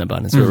be at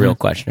Cinnabon? Is a real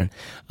question.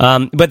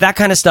 But that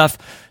kind of stuff,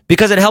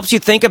 because it helps you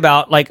think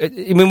about, like, I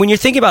mean, when you're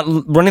thinking about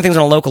running things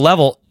on a local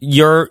level,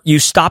 you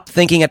stop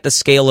thinking at the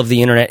scale of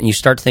the internet and you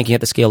start thinking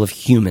at the scale of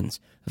humans,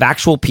 of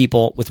actual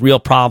people with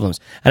real problems.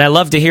 And I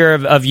love to hear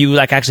of you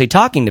like actually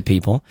talking to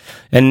people,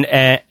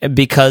 and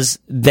because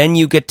then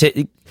you get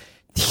to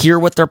hear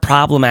what their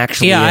problem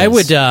actually is. I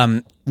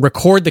would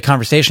record the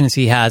conversations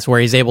he has where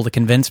he's able to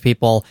convince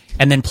people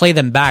and then play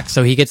them back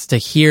so he gets to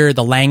hear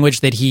the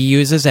language that he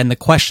uses and the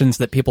questions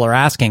that people are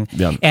asking.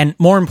 Yeah. And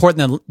more important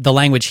than the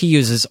language he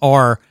uses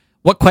are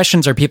what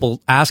questions are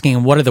people asking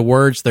and what are the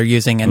words they're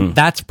using, and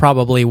that's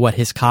probably what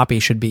his copy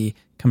should be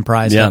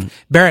comprised of.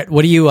 Barrett,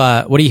 what do you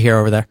hear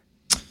over there?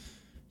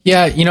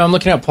 Yeah, you know, I'm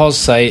looking at Paul's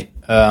site.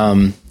 You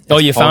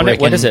found it?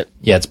 What is it?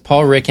 Yeah, it's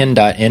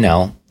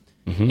paulricken.nl.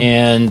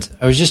 And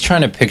I was just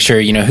trying to picture,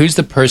 you know, who's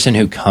the person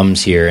who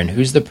comes here and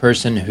who's the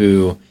person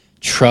who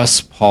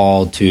trusts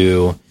Paul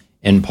to,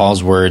 in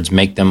Paul's words,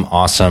 make them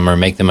awesome or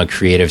make them a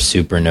creative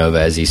supernova,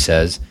 as he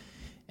says.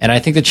 And I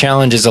think the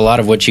challenge is a lot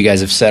of what you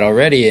guys have said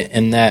already,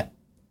 in that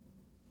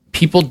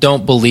people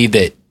don't believe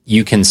that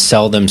you can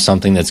sell them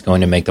something that's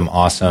going to make them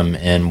awesome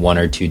in 1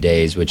 or 2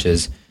 days, which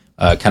is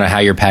kind of how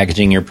you're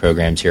packaging your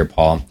programs here,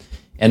 Paul.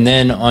 And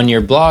then on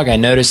your blog, I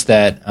noticed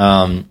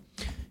that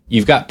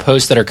you've got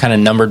posts that are kind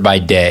of numbered by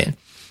day,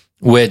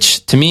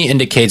 which to me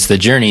indicates the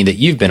journey that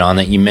you've been on,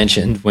 that you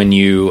mentioned when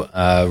you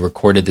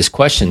recorded this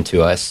question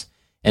to us.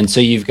 And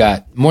so you've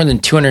got more than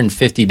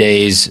 250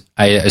 days,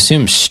 I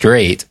assume,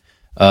 straight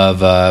of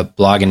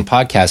blog and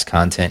podcast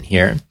content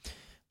here.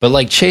 But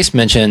like Chase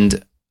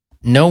mentioned,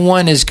 no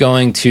one is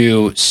going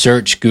to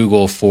search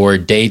Google for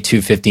day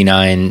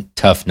 259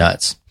 tough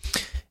nuts.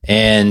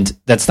 And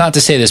that's not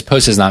to say this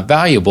post is not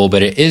valuable,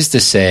 but it is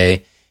to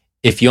say,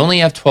 if you only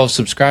have 12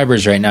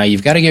 subscribers right now,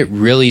 you've got to get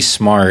really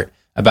smart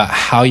about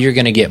how you're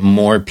going to get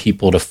more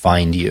people to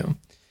find you.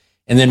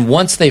 And then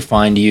once they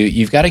find you,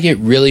 you've got to get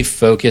really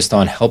focused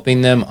on helping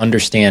them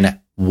understand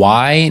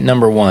why,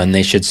 number one,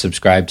 they should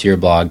subscribe to your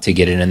blog to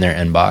get it in their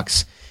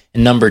inbox.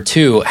 And number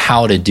two,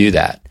 how to do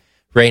that.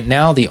 Right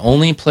now, the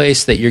only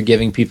place that you're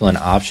giving people an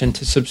option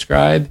to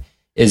subscribe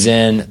is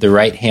in the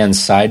right-hand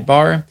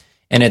sidebar.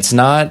 And it's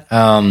not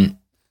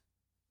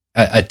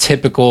a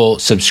typical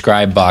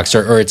subscribe box,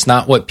 or it's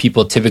not what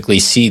people typically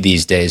see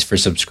these days for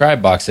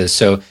subscribe boxes.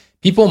 So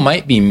people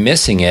might be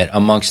missing it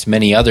amongst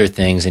many other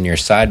things in your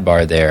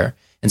sidebar there.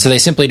 And so they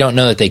simply don't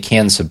know that they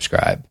can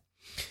subscribe.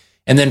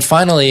 And then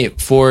finally,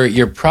 for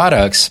your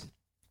products,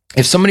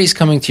 if somebody's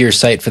coming to your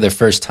site for the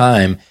first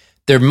time,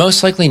 they're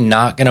most likely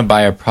not going to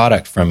buy a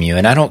product from you.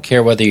 And I don't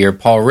care whether you're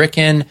Paul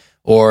Ricken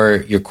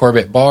or your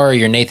Corbett Barr or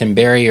your Nathan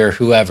Barry or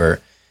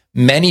whoever.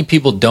 Many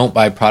people don't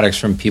buy products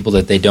from people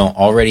that they don't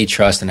already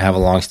trust and have a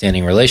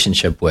long-standing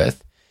relationship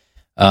with.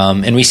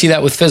 And we see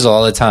that with Fizzle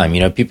all the time.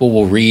 You know, people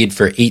will read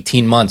for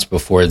 18 months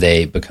before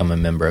they become a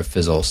member of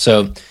Fizzle.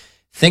 So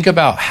think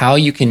about how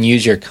you can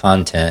use your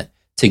content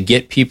to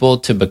get people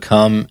to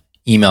become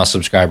email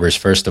subscribers,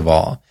 first of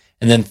all.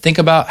 And then think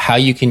about how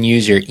you can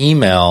use your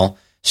email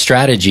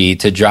strategy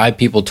to drive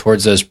people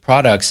towards those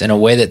products in a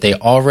way that they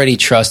already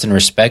trust and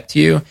respect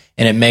you.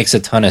 And it makes a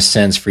ton of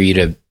sense for you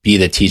to be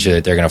the teacher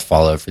that they're going to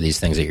follow for these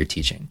things that you're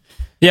teaching.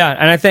 Yeah,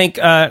 and I think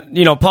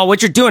Paul,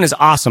 what you're doing is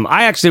awesome.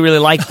 I actually really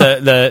like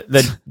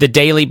the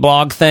daily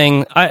blog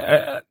thing.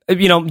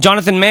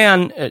 Jonathan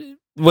Mann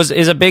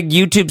is a big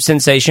YouTube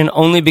sensation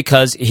only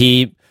because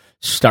he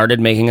started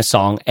making a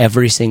song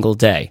every single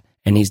day,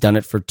 and he's done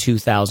it for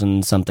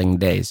 2,000 something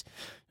days,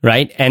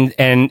 right? And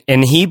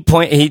he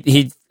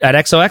at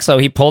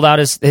XOXO he pulled out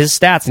his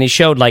stats and he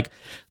showed, like,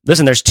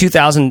 listen, there's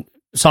 2,000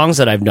 songs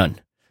that I've done,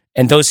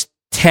 and those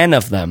 10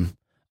 of them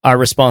are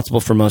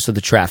responsible for most of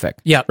the traffic.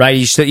 Yeah. Right?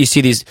 You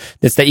see these,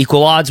 it's the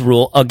equal odds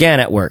rule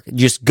again at work. You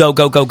just go,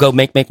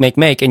 make,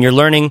 and you're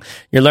learning,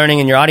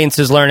 and your audience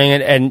is learning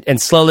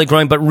and slowly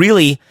growing. But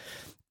really,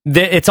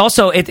 it's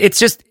also, it's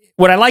just,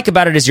 what I like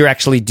about it is you're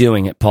actually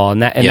doing it,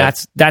 Paul. And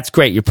that's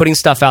great. You're putting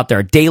stuff out there.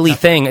 A daily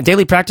thing, a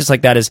daily practice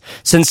like that is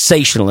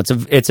sensational. It's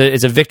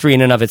a victory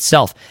in and of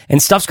itself.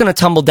 And stuff's going to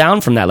tumble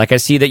down from that. Like I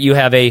see that you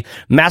have a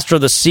Master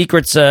of the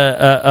Secrets,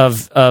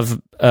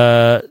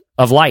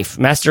 of life,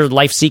 Master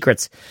Life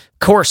Secrets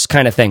course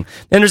kind of thing.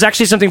 Then there's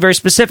actually something very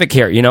specific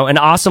here, an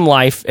awesome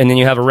life, and then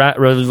you have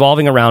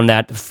revolving around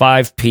that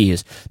 5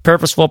 P's: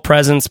 purposeful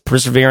presence,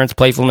 perseverance,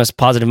 playfulness,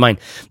 positive mind.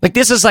 Like,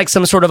 this is like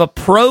some sort of a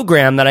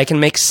program that I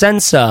can make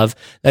sense of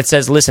that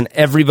says, listen,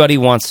 everybody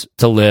wants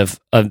to live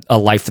a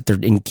life that they're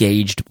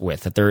engaged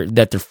with, that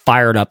they're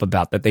fired up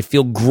about, that they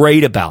feel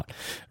great about,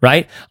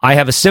 right? I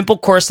have a simple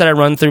course that I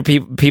run through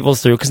people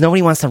through, because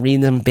nobody wants to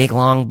read them big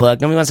long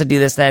book. Nobody wants to do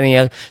this, that, and the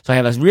other. So I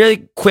have a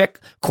really quick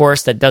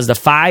course that does the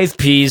 5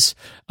 P's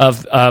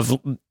of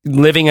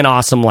living an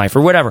awesome life,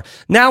 or whatever.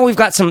 Now we've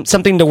got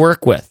something to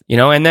work with,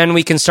 and then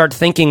we can start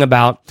thinking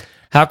about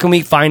how can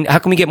we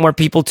get more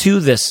people to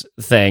this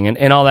thing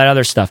and all that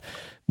other stuff.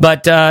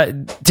 But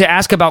to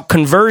ask about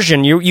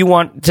conversion, you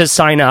want to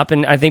sign up,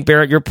 and I think,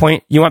 Barrett, your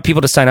point, you want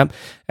people to sign up,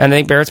 and I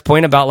think Barrett's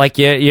point about, like,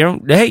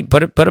 hey,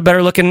 put a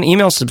better looking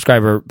email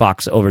subscriber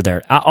box over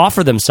there.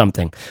 Offer them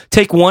something.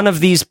 Take one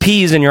of these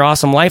P's in your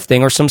awesome life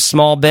thing, or some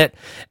small bit,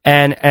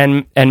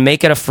 and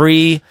make it a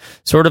free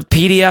sort of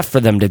PDF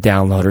for them to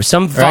download, or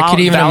some I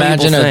could even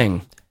imagine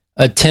thing.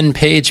 A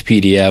 10-page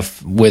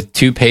PDF with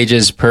 2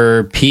 pages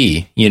per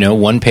P.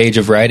 1 page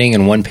of writing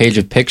and 1 page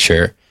of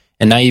picture.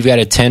 And now you've got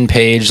a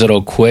 10-page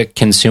little quick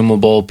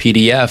consumable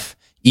PDF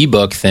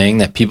ebook thing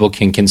that people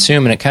can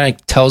consume. And it kind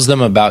of tells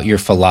them about your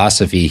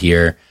philosophy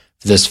here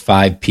for this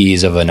 5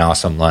 P's of an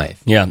awesome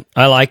life. Yeah,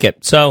 I like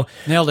it. So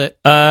nailed it.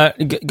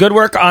 Good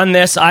work on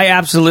this. I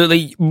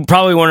absolutely,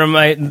 probably one of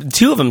my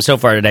 2 of them so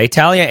far today.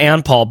 Talia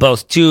and Paul,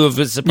 both 2 of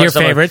your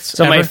favorites.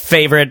 Some of my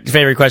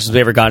favorite questions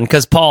we've ever gotten.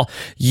 Because Paul,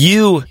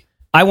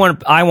 I want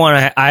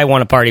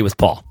to party with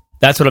Paul.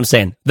 That's what I'm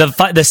saying. The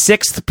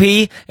 6th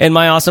P in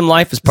my awesome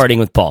life is partying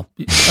with Paul.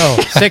 Oh,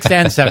 6th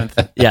and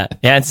 7th. Yeah,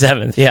 and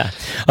 7th, yeah.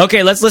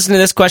 Okay, let's listen to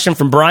this question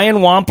from Brian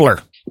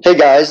Wampler. Hey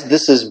guys,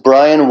 this is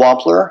Brian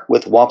Wampler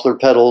with Wampler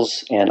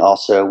Pedals, and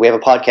also we have a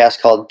podcast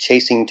called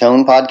Chasing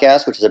Tone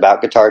Podcast, which is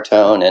about guitar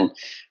tone and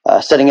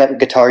setting up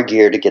guitar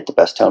gear to get the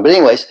best tone. But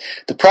anyways,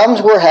 the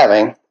problems we're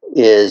having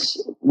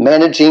is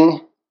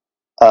managing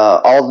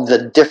all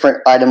the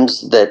different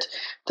items that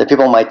the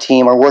people on my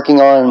team are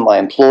working on, my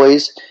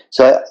employees.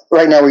 So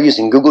right now we're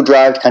using Google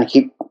Drive to kind of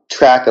keep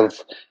track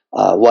of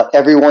what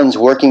everyone's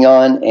working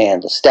on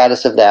and the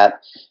status of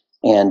that.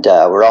 And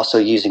we're also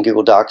using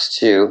Google Docs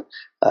to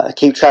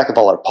keep track of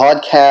all our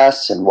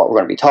podcasts and what we're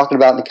going to be talking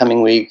about in the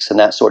coming weeks and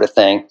that sort of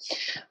thing.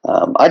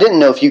 I didn't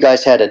know if you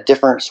guys had a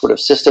different sort of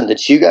system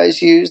that you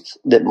guys used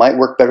that might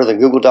work better than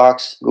Google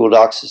Docs. Google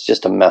Docs is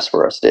just a mess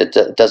for us.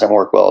 It doesn't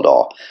work well at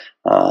all.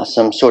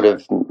 Some sort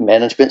of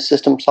management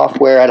system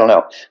software. I don't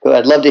know. But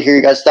I'd love to hear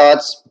you guys'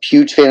 thoughts.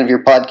 Huge fan of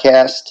your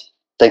podcast.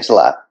 Thanks a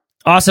lot.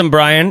 Awesome,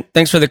 Brian.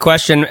 Thanks for the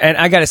question. And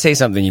I got to say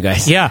something, you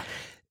guys. Yeah.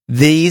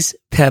 These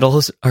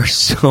pedals are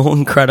so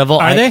incredible.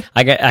 Are they?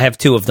 I have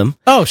 2 of them.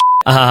 Oh,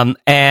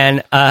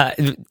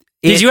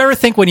 did you ever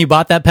think when you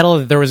bought that pedal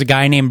that there was a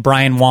guy named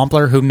Brian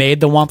Wampler who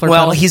made the Wampler pedal?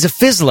 Well, he's a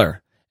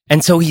fizzler.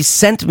 And so he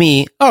sent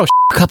me a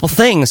couple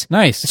things.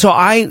 Nice. So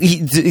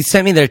he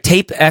sent me their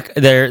tape,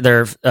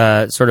 their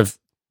sort of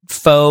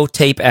faux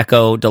tape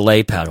echo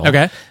delay pedal.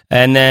 Okay.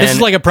 And then this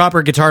is like a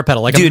proper guitar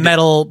pedal, like a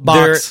metal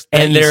box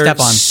that you step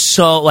on.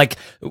 So, like,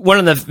 one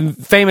of the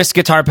famous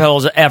guitar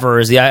pedals ever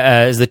is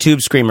the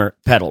Tube Screamer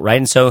pedal, right?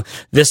 And so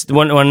this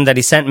one that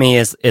he sent me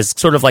is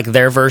sort of like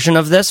their version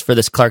of this for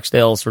this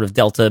Clarksdale sort of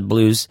Delta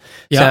blues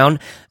sound.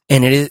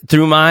 And it is,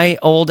 through my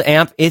old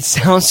amp, it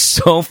sounds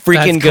so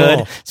freaking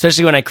good,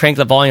 especially when I crank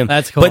the volume.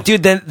 That's cool. But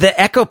dude, the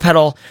echo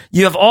pedal,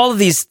 you have all of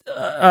these.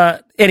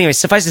 Anyway,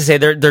 suffice to say,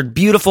 they're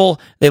beautiful.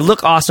 They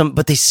look awesome,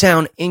 but they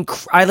sound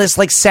incredible. I just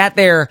like sat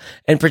there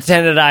and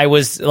pretended I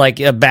was like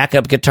a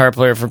backup guitar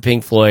player for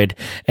Pink Floyd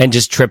and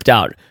just tripped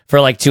out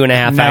for like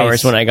 2.5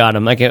 hours when I got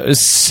them. Like, it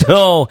was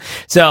so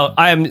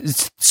I'm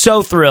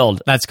so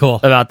thrilled. That's cool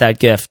about that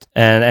gift,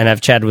 and I've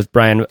chatted with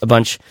Brian a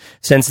bunch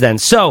since then.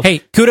 So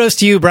hey, kudos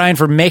to you, Brian,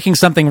 for making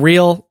something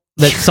real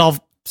that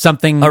solved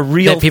something a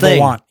real that people thing.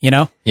 want,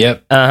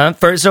 Yep.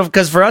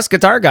 Because for us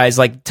guitar guys,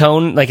 like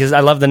Tone, like I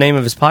love the name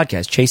of his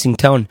podcast, Chasing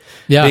Tone.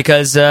 Yeah.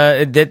 Because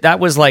that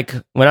was like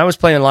when I was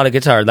playing a lot of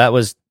guitar,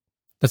 that's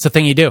the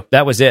thing you do.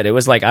 That was it. It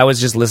was like I was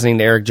just listening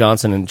to Eric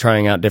Johnson and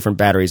trying out different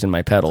batteries in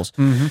my pedals.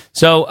 Mm-hmm.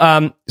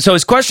 So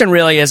his question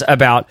really is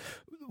about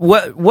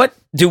what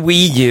do we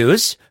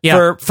use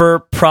for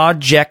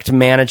project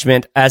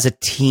management as a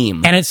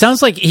team? And it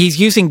sounds like he's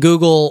using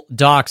Google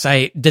Docs.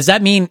 Does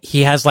that mean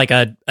he has like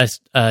a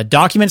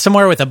document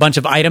somewhere with a bunch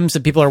of items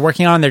that people are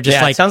working on? They're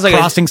just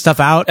crossing stuff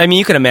out. I mean,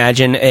 you can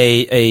imagine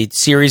a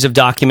series of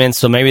documents.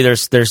 So maybe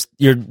there's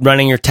you're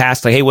running your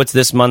task like, hey, what's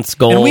this month's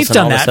goals? And we've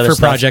done that for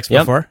projects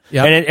before.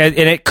 Yep. And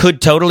it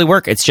could totally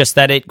work. It's just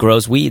that it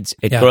grows weeds.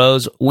 It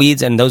grows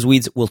weeds, and those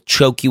weeds will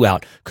choke you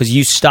out because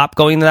you stop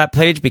going to that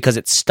page because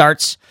it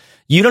starts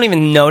You don't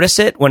even notice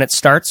it when it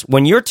starts.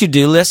 When your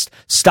to-do list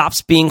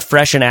stops being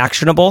fresh and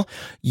actionable,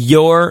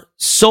 your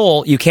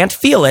soul, you can't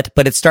feel it,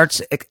 but it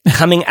starts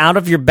coming out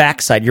of your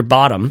backside, your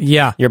bottom,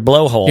 your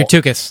blowhole, your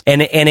tuchus,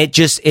 and it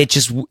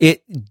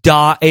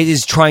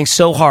is trying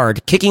so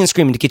hard, kicking and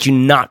screaming to get you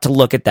not to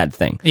look at that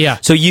thing. Yeah.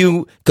 So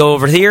you go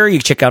over here, you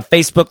check out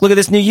Facebook, look at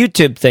this new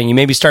YouTube thing. You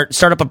maybe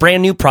start up a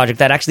brand new project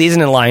that actually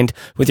isn't aligned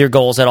with your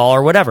goals at all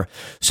or whatever.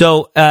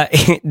 So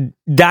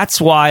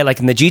that's why, like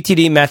in the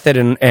GTD method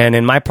and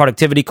in my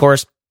productivity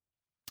course,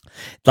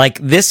 like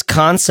this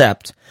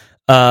concept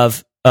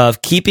of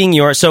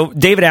keeping so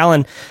David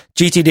Allen,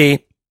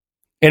 GTD,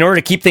 in order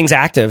to keep things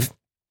active,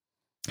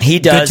 he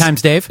does Good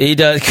Times Dave. He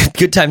does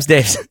Good Times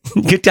Dave.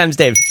 Good Times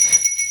Dave.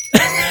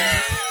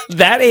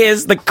 That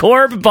is the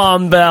Korb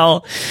Bomb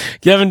bell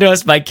given to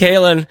us by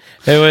Kalen,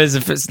 who was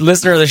a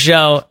listener of the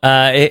show.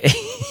 I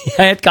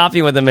had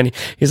coffee with him, and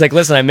he's like,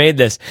 listen, I made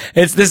this.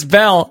 It's this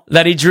bell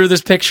that he drew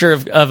this picture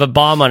of a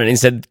bomb on it. And he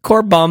said,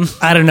 Korb Bomb.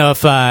 I don't know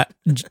if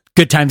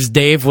Good Times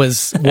Dave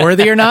was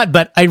worthy or not,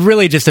 but I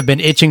really just have been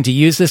itching to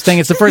use this thing.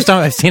 It's the first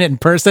time I've seen it in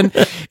person.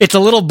 It's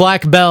a little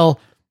black bell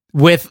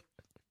with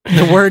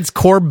the words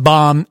Korb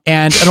Bomb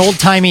and an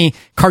old-timey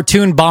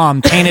cartoon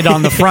bomb painted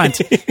on the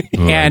front.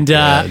 And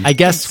I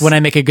guess when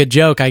I make a good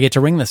joke, I get to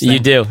ring this thing. You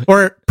do.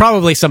 Or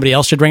probably somebody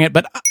else should ring it,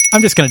 but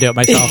I'm just going to do it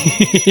myself.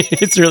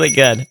 It's really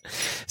good.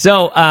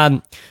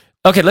 So,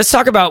 okay, let's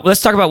talk about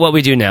what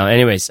we do now.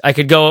 Anyways, I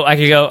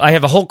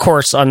have a whole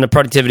course on the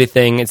productivity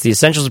thing. It's the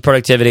essentials of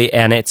productivity,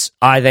 and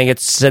I think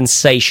it's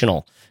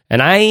sensational.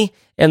 And I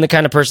am the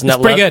kind of person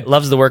that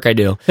loves the work I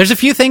do. There's a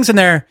few things in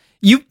there.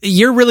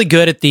 You're really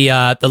good at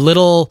the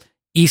little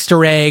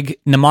Easter egg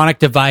mnemonic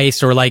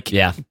device or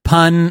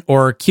pun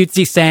or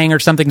cutesy saying or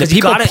something that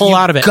people pull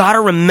out of it. You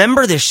gotta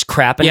remember this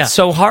crap, and it's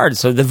so hard.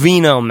 So the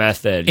Vino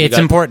method. It's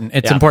important.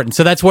 It's important.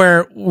 So that's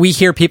where we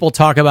hear people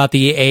talk about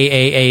the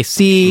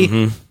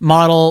AAAC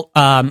model.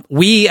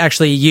 We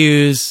actually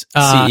use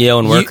CEO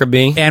and Worker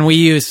Bee. And we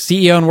use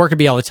CEO and Worker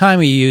Bee all the time.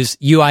 We use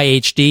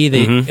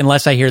UIHD,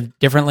 unless I hear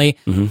differently.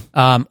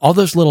 All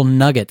those little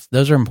nuggets,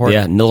 those are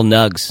important. Yeah, little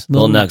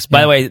nugs.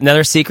 By the way,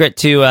 another secret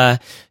to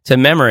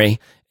memory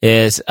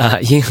is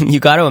you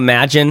got to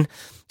imagine.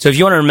 So if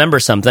you want to remember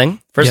something,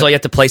 first of all, you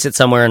have to place it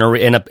somewhere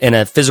in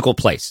a physical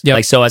place. Yep.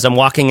 Like, so as I'm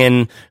walking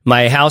in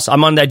my house,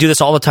 I do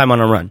this all the time on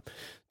a run.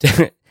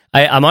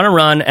 I'm on a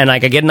run, and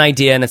like I get an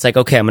idea, and it's like,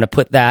 okay, I'm going to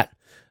put that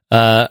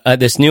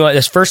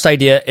this first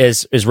idea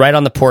is right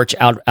on the porch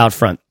out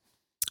front.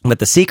 But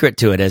the secret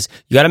to it is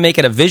you got to make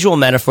it a visual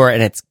metaphor,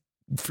 and it's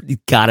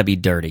got to be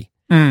dirty.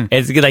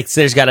 It's like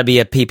there's got to be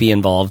a pee-pee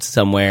involved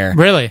somewhere.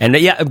 Really? And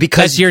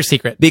because that's your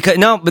secret. Because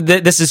no, but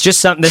this is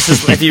just something. This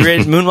is if you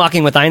read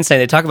Moonwalking with Einstein,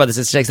 they talk about this.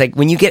 It's like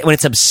when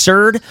it's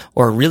absurd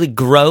or really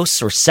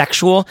gross or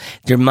sexual,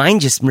 your mind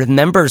just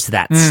remembers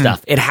that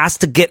stuff. It has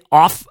to get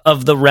off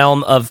of the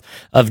realm of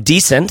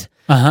decent.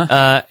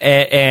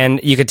 And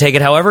you could take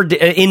it however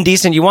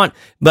indecent you want,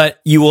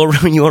 but you will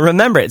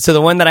remember it. So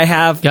the one that I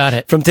have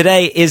from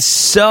today is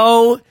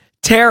so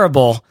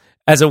terrible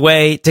as a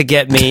way to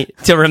get me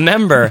to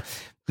remember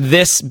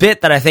this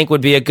bit that I think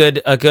would be a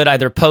good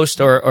either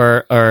post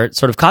or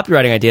sort of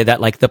copywriting idea,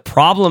 that like the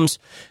problems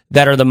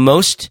that are the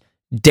most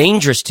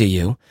dangerous to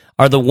you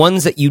are the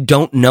ones that you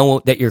don't know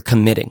that you're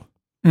committing.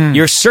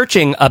 You're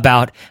searching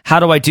about, how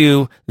do I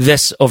do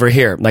this over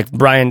here? Like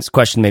Brian's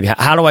question, maybe,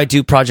 how do I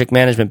do project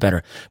management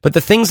better? But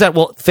the things that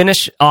will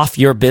finish off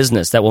your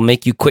business, that will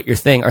make you quit your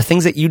thing, are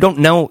things that you don't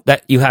know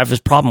that you have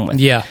this problem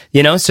with. Yeah.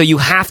 You know, so you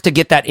have to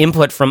get that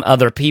input from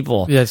other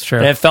people. Yeah, that's true.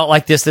 And it felt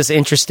like this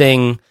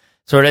interesting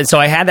sort of, so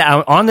I had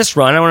that on this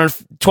run. I went on a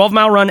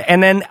 12-mile run,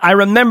 and then I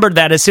remembered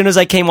that as soon as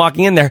I came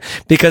walking in there,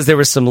 because there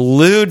was some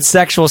lewd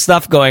sexual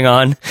stuff going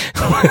on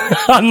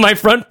on my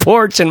front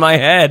porch in my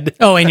head.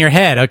 Oh, in your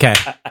head. Okay.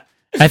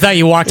 I thought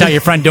you walked out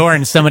your front door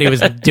and somebody was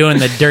doing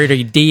the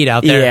dirty deed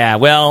out there. Yeah,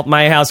 well,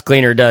 my house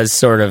cleaner does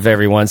sort of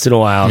every once in a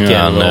while.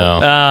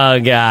 Oh,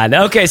 God.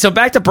 Okay, so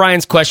back to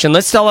Brian's question.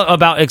 Let's tell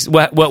about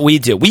what we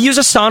do. We use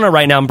Asana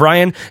right now, and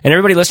Brian and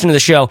everybody listening to the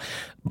show,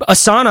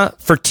 Asana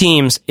for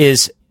teams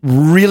is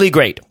really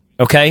great,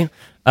 okay?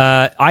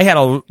 I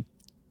had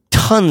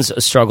tons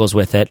of struggles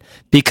with it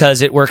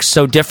because it works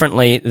so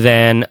differently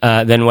than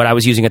what I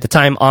was using at the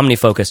time,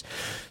 OmniFocus.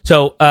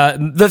 So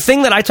the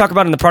thing that I talk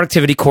about in the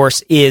productivity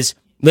course is,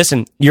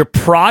 listen, your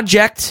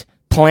project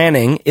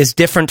planning is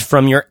different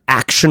from your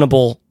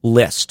actionable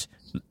list.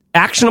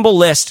 Actionable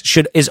list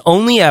is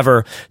only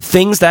ever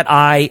things that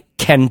I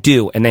can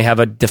do, and they have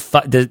a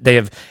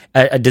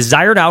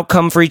desired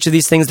outcome for each of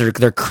these things.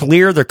 They're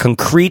clear, they're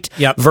concrete.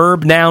 Yep.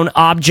 Verb, noun,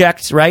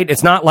 object. Right?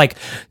 It's not like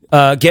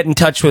get in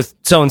touch with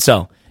so and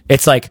so.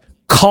 It's like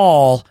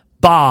call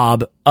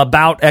Bob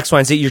about X, Y,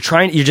 and Z.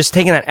 You're just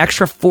taking that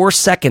extra 4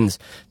 seconds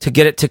to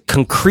get it to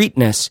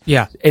concreteness.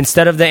 Yeah.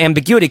 Instead of the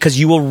ambiguity, because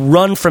you will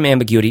run from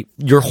ambiguity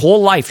your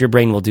whole life. Your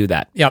brain will do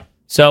that. Yep.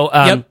 So,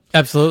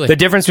 Absolutely. The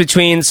difference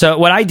between, so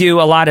what I do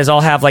a lot is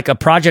I'll have like a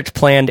project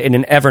planned in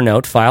an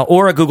Evernote file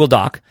or a Google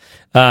Doc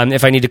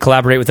if I need to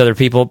collaborate with other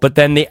people, but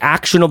then the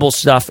actionable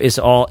stuff is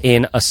all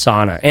in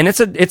Asana. And it's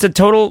a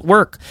total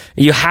work.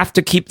 You have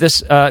to keep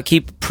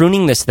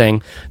pruning this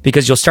thing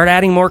because you'll start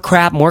adding more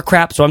crap.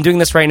 So I'm doing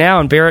this right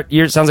now, and Barrett,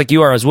 it sounds like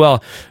you are as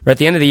well. We're at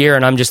the end of the year,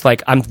 and I'm just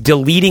like, I'm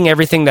deleting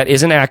everything that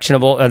isn't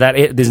actionable, that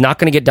is not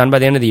going to get done by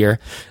the end of the year,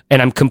 and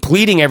I'm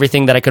completing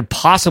everything that I could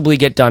possibly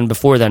get done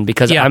before then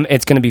because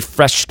it's going to be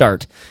fresh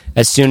start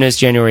as soon as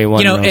January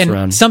 1 rolls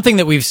around. Something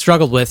that we've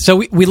struggled with, so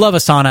we love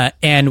Asana,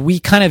 and we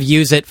kind of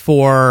use it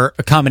for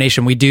a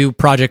combination. We do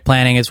project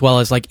planning as well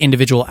as like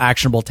individual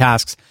actionable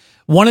tasks.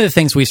 One of the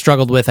things we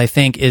struggled with, I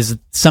think, is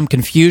some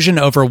confusion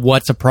over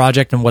what's a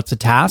project and what's a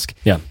task.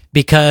 Yeah.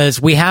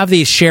 Because we have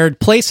these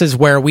shared places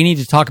where we need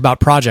to talk about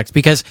projects.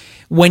 Because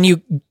when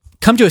you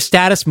come to a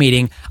status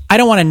meeting, I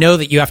don't want to know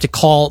that you have to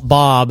call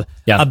Bob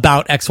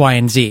about X, Y,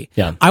 and Z.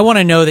 Yeah. I want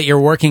to know that you're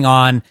working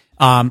on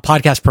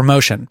podcast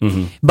promotion.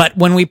 Mm-hmm. But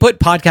when we put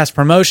podcast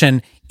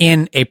promotion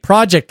in a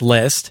project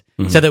list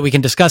so that we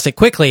can discuss it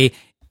quickly,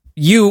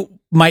 you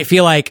might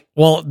feel like,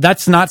 well,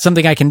 that's not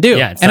something I can do.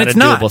 Yeah, it's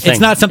not. It's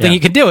not something you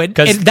can do.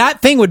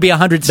 That thing would be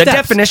 100 steps. The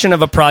definition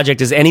of a project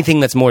is anything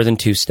that's more than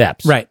 2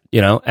 steps. Right.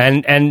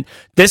 And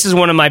this is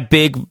one of my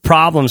big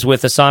problems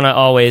with Asana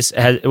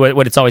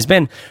what it's always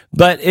been,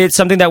 but it's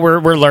something that we're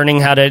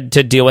learning how to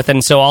deal with.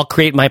 And so I'll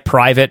create my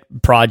private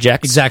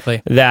projects.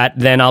 Exactly. That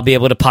then I'll be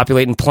able to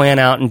populate and plan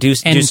out and do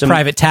some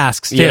private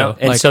tasks too.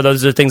 So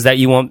those are things that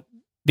you won't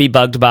be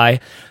bugged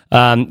by.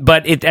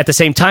 But at the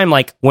same time,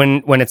 like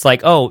when it's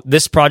like, oh,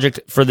 this project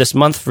for this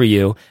month for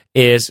you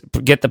is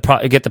get the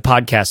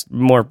podcast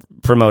more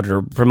promoted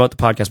or promote the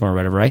podcast more or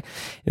whatever, right?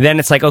 Then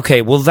it's like,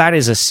 okay, well, that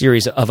is a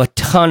series of a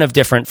ton of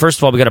different, first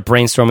of all, we got to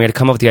brainstorm, we got to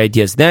come up with the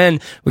ideas. Then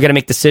we got to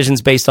make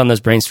decisions based on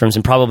those brainstorms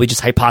and probably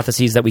just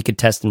hypotheses that we could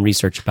test and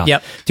research about.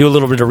 Yep. Do a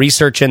little bit of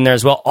research in there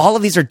as well. All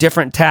of these are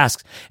different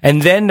tasks.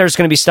 And then there's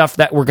going to be stuff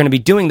that we're going to be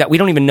doing that we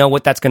don't even know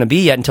what that's going to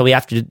be yet until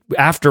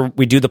after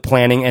we do the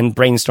planning and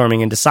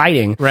brainstorming and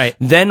deciding. Right.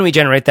 Then we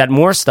generate that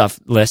more stuff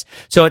list.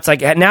 So it's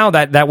like now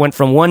that went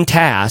from one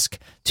task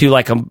to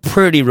like a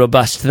pretty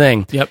robust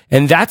thing. Yep.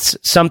 And that's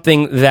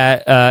something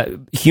that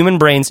human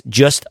brains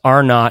just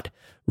are not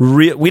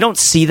we don't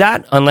see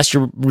that unless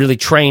you're really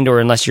trained or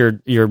unless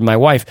you're my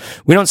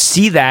wife. We don't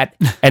see that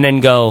and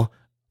then go,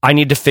 I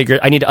need to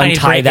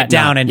untie that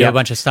down and do a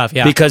bunch of stuff.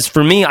 Yeah. Because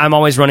for me, I'm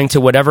always running to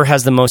whatever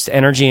has the most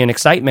energy and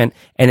excitement,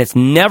 and it's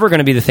never going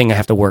to be the thing I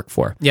have to work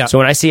for. Yeah. So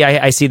when I see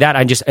that,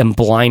 I just am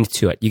blind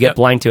to it. You get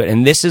blind to it.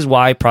 And this is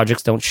why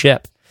projects don't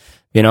ship.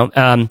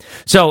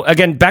 So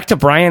again, back to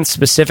Brian's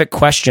specific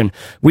question.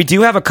 We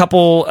do have a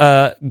couple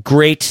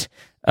great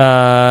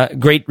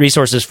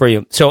resources for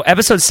you. So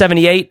episode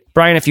 78,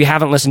 Brian, if you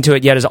haven't listened to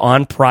it yet, is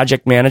on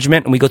project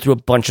management, and we go through a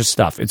bunch of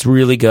stuff. It's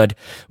really good.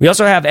 We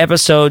also have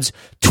episodes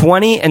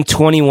 20 and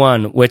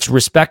 21, which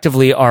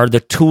respectively are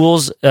the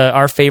tools,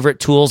 our favorite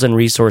tools and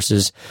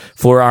resources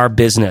for our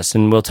business.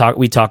 And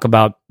we talk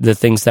about the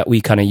things that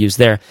we kind of use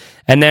there.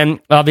 And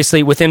then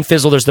obviously within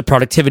Fizzle, there's the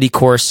productivity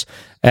course,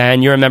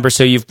 and you're a member,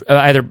 so you've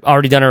either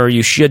already done it or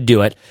you should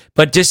do it.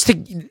 But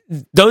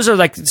those are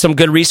like some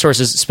good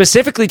resources.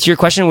 Specifically to your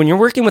question, when you're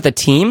working with a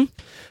team,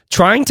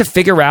 trying to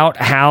figure out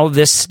how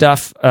this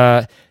stuff,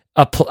 how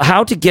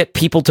to get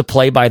people to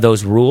play by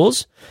those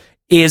rules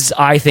is,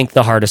 I think,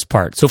 the hardest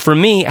part. So for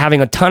me,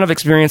 having a ton of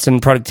experience in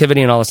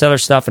productivity and all this other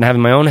stuff and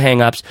having my own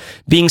hangups,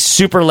 being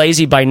super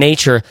lazy by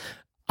nature,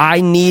 I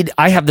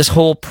have this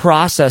whole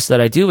process that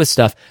I do with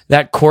stuff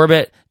that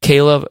Corbett,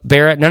 Caleb,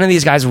 Barrett, none of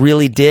these guys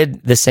really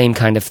did the same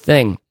kind of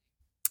thing.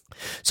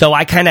 So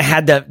I kind of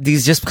had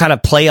these just kind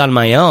of play on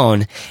my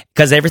own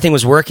because everything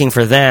was working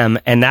for them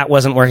and that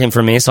wasn't working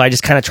for me. So I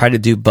just kind of tried to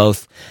do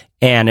both.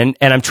 And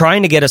I'm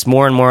trying to get us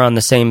more and more on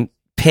the same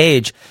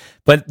page.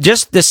 But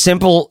just the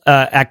simple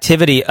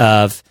activity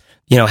of,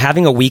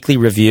 having a weekly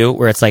review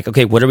where it's like,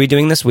 okay, what are we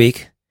doing this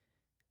week?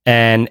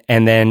 And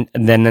then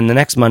the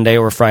next Monday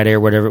or Friday or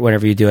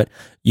whenever you do it,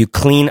 you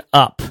clean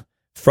up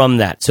from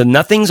that. So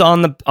nothing's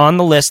on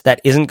the list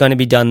that isn't going to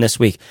be done this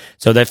week.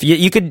 So that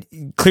you could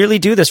clearly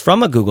do this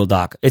from a Google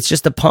Doc. It's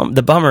just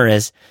the bummer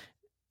is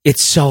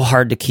it's so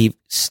hard to keep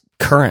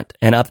current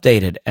and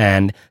updated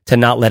and to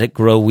not let it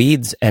grow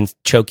weeds and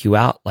choke you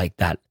out like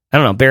that. I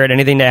don't know, Barrett,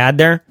 anything to add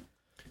there?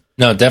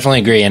 No, definitely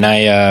agree.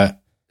 And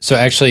so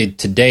actually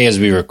today as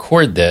we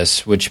record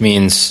this, which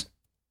means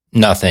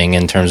nothing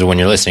in terms of when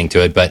you're listening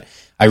to it, but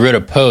I wrote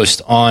a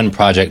post on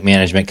project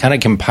management, kind of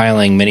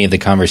compiling many of the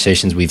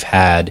conversations we've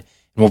had,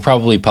 and we'll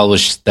probably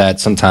publish that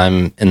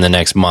sometime in the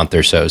next month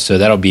or so. So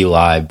that'll be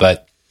live,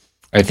 but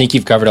I think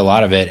you've covered a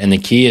lot of it. And the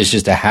key is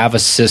just to have a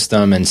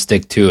system and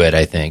stick to it,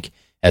 I think,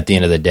 at the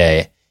end of the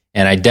day.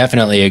 And I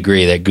definitely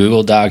agree that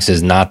Google Docs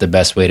is not the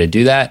best way to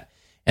do that.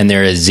 And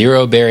there is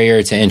zero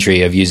barrier to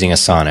entry of using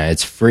Asana.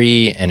 It's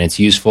free and it's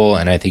useful.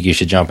 And I think you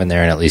should jump in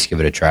there and at least give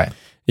it a try.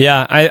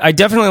 Yeah, I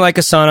definitely like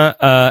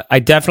Asana. I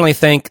definitely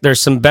think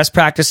there's some best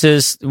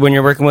practices when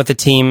you're working with a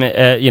team.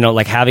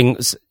 Like having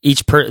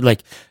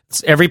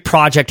every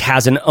project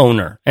has an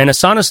owner, and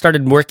Asana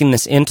started working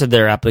this into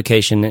their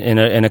application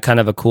in a kind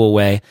of a cool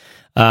way.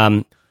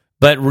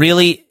 But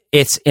really,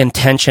 it's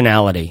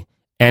intentionality,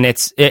 and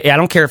I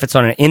don't care if it's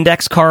on an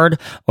index card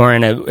or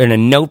in a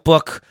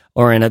notebook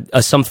or in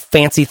some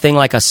fancy thing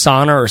like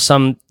Asana or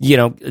some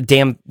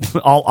damn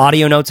all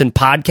audio notes and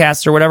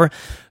podcasts or whatever.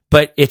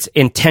 But it's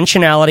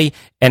intentionality,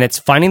 and it's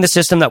finding the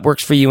system that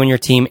works for you and your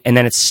team, and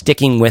then it's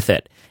sticking with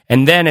it.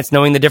 And then it's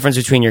knowing the difference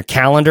between your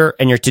calendar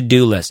and your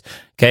to-do list,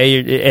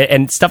 okay,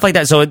 and stuff like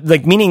that. So,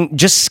 meaning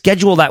just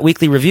schedule that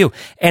weekly review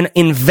and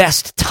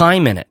invest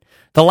time in it.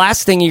 The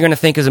last thing you're going to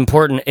think is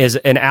important is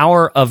an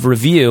hour of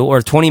review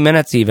or 20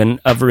 minutes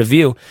even of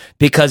review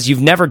because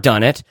you've never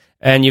done it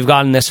and you've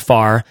gotten this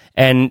far,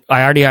 and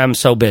I already am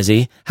so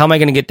busy. How am I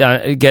going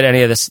to get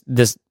any of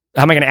this?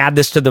 How am I going to add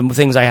this to the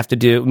things I have to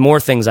do, more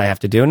things I have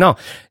to do? No,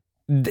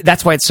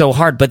 that's why it's so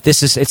hard. But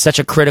it's such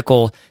a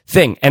critical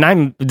thing. And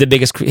I'm the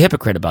biggest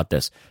hypocrite about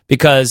this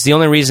because the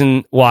only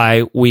reason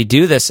why we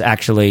do this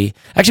actually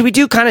we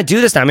do kind of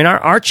do this now. I mean,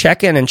 our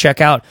check-in and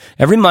check-out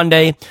every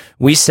Monday,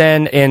 we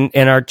send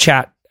in our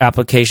chat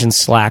application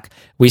Slack,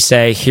 we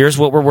say, here's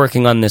what we're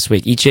working on this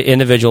week. Each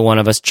individual one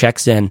of us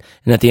checks in.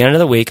 And at the end of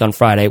the week on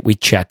Friday, we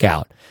check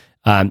out.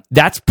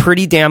 That's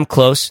pretty damn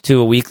close to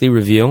a weekly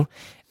review.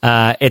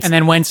 And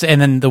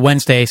then the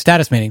Wednesday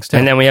status meetings too.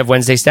 And then we have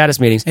Wednesday status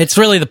meetings. It's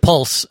really the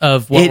pulse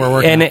of what we're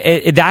working on.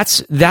 And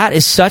that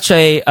is such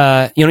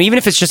a, even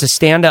if it's just a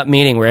stand-up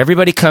meeting where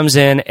everybody comes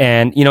in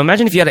and,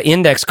 imagine if you had an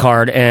index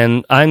card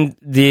and I'm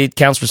the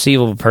accounts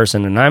receivable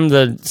person and I'm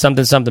the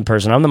something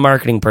person, I'm the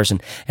marketing person,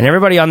 and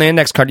everybody on the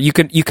index card, you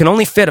can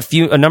only fit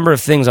a number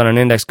of things on an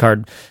index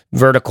card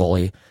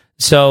vertically.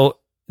 So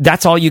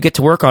that's all you get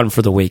to work on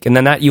for the week. And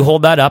then you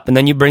hold that up and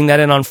then you bring that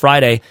in on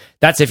Friday.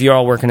 That's if you're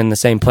all working in the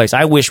same place.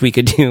 I wish we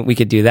could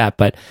do that.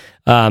 But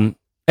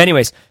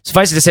anyways,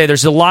 suffice it to say,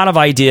 there's a lot of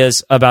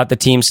ideas about the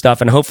team stuff,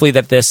 and hopefully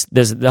this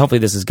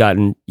has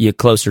gotten you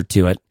closer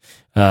to it.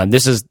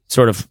 This is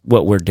sort of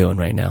what we're doing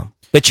right now.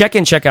 The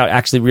check-in, check-out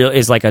actually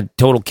is like a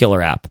total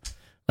killer app.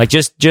 Like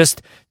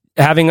just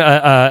having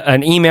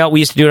an email. We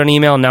used to do it on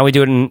email, and now we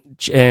do it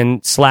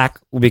in Slack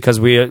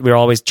because we're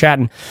always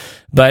chatting.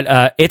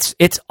 But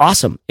it's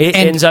awesome. It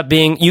ends up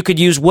being, you could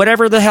use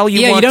whatever the hell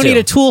you want to. Yeah, you don't need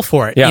a tool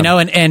for it. Yeah.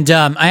 And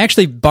I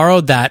actually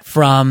borrowed that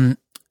from,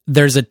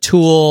 there's a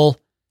tool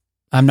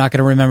I'm not going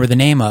to remember the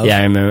name of. Yeah,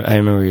 I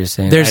remember what you're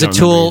saying. There's a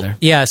tool.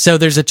 Yeah, so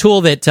there's a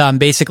tool that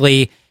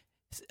basically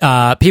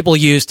people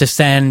use to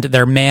send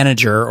their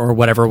manager or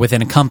whatever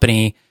within a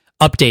company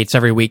updates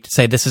every week to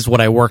say, this is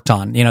what I worked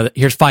on.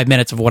 Here's 5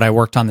 minutes of what I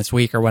worked on this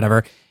week or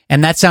whatever.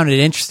 And that sounded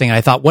interesting.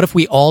 I thought, what if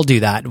we all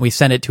do that and we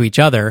send it to each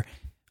other?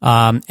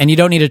 And you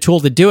don't need a tool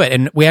to do it.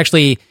 And we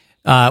actually,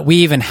 we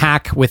even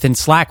hack within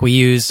Slack. We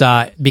use,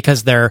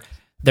 because their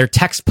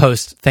text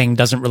post thing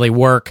doesn't really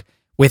work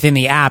within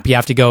the app, you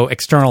have to go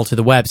external to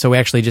the web. So we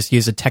actually just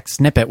use a text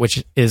snippet,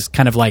 which is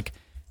kind of like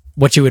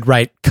what you would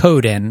write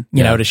code in,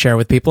 to share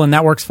with people. And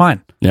that works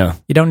fine. Yeah.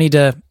 You don't need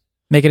to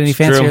make it any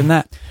fancier than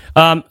that.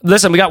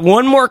 Listen, we got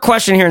one more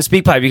question here in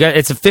SpeakPipe.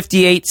 It's a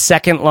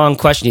 58-second long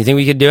question. You think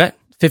we could do it?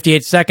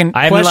 58-second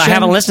I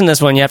haven't listened to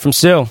this one yet from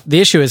Sue. The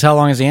issue is, how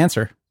long is the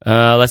answer?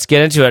 Let's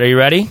get into it. Are you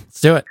ready?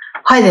 Let's do it.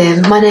 Hi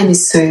there, my name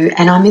is Sue,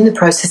 and I'm in the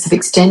process of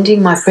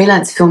extending my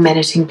freelance film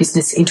editing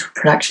business into a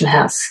production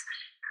house.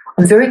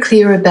 I'm very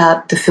clear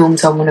about the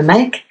films I want to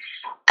make.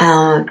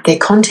 Their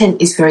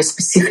content is very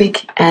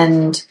specific,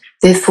 and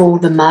therefore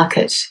the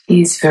market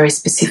is very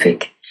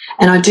specific.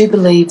 And I do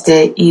believe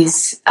there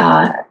is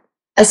a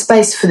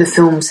space for the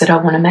films that I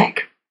want to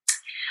make.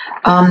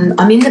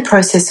 I'm in the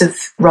process of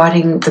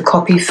writing the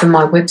copy for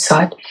my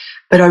website,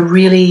 but I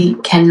really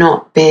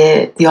cannot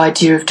bear the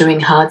idea of doing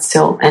hard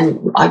sell,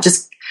 and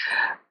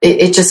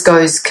it just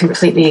goes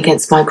completely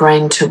against my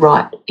grain to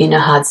write in a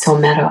hard sell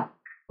manner.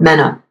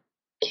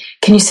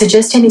 Can you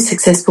suggest any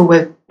successful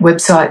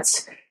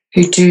websites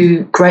who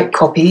do great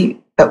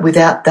copy but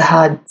without the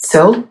hard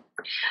sell,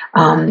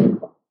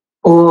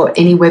 or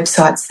any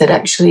websites that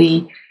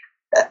actually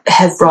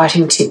have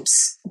writing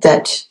tips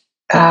that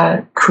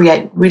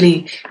create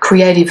really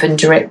creative and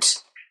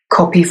direct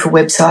copy for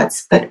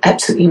websites but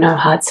absolutely no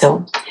hard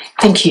sell?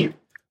 Thank you.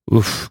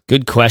 Oof,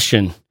 good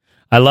question.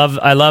 I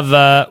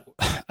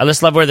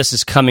just love where this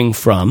is coming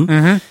from.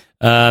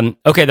 Mm-hmm.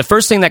 Okay, the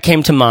first thing that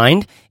came to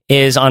mind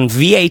is on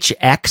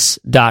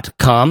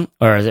VHX.com,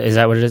 or is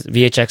that what it is?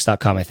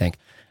 VHX.com, I think.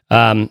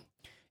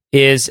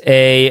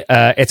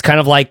 It's kind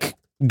of like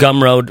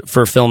Gumroad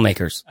for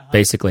filmmakers,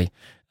 basically.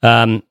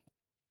 And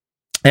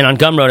on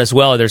Gumroad as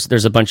well,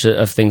 there's a bunch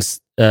of things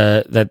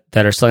that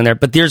are selling there.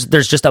 But there's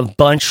just a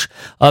bunch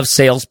of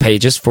sales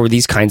pages for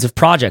these kinds of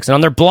projects. And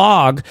on their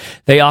blog,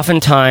 they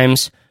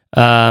oftentimes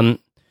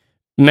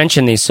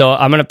mention these. So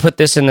I'm going to put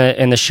this in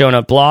the show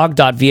note,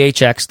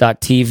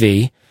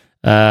 blog.vhx.tv.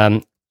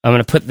 I'm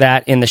going to put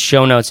that in the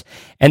show notes.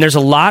 And there's a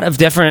lot of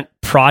different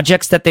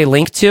projects that they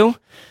link to.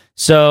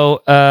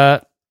 So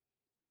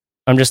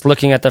I'm just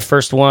looking at the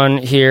first one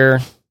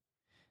here.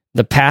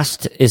 The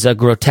past is a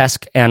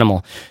grotesque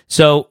animal.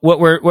 So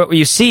what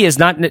you see is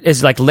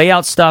like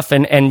layout stuff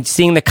and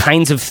seeing the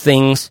kinds of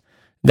things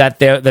that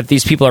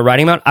these people are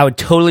writing about. I would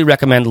totally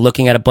recommend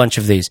looking at a bunch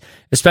of these,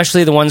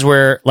 especially the ones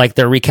where like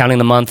they're recounting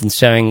the month and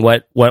showing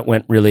what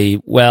went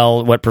really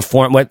well, what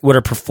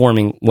are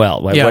performing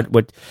well,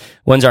 what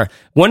ones are.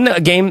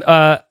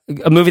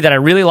 A movie that I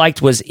really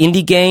liked was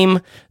Indie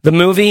Game, the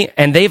movie,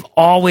 and they've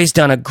always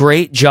done a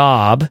great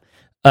job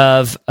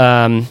of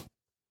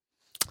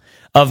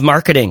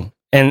marketing,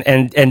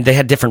 and they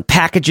had different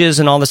packages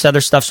and all this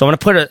other stuff. So I'm going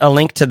to put a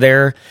link to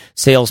their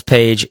sales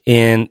page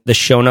in the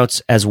show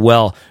notes as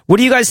well. What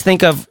do you guys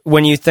think of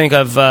when you think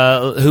of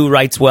who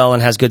writes well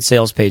and has good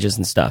sales pages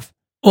and stuff?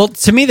 Well,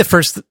 to me, the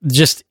first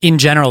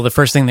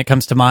thing that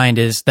comes to mind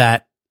is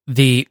that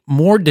the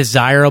more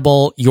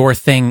desirable your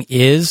thing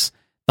is,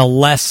 the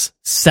less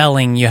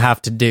selling you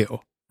have to do,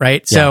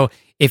 right? Yeah. So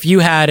if you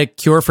had a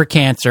cure for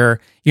cancer,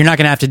 you're not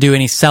going to have to do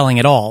any selling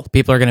at all.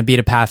 People are going to beat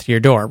a path to your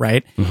door,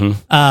 right?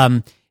 Mm-hmm.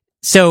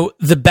 So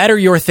the better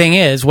your thing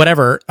is,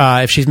 whatever,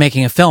 if she's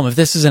making a film, if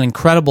this is an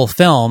incredible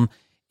film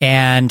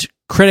and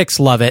critics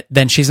love it,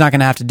 then she's not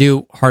going to have to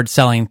do hard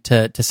selling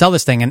to sell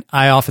this thing. And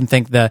I often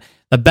think the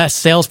best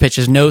sales pitch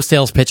is no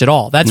sales pitch at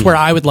all. That's where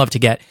I would love to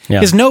get,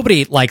 because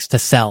nobody likes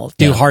to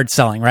do hard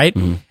selling, right?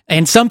 Mm-hmm.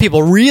 And some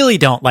people really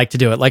don't like to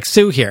do it, like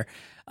Sue here.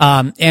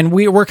 And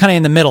we're kind of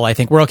in the middle. I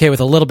think we're okay with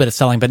a little bit of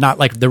selling, but not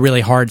like the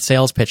really hard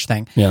sales pitch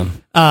thing. Yeah.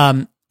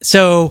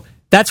 So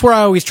that's where I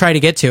always try to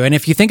get to. And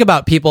if you think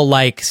about people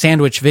like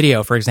Sandwich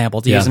Video, for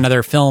example, to use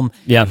another film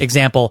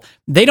example,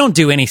 they don't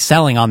do any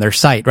selling on their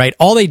site, right?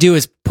 All they do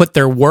is put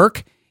their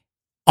work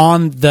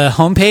on the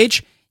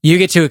homepage. You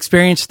get to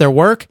experience their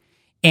work,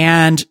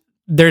 and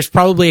there's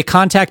probably a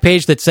contact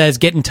page that says,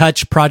 get in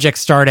touch, project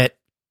start at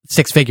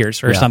 6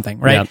 figures or something,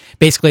 right? Yeah.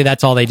 Basically,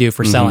 that's all they do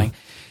for selling.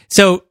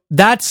 So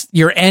that's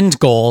your end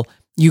goal.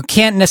 You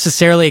can't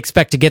necessarily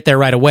expect to get there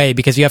right away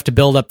because you have to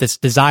build up this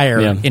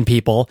desire in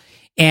people.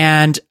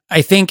 And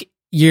I think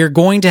you're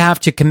going to have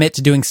to commit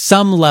to doing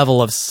some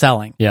level of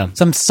selling. Yeah.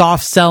 Some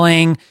soft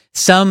selling,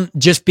 some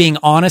just being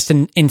honest.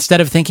 And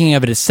instead of thinking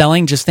of it as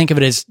selling, just think of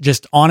it as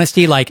just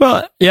honesty. Like,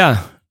 well,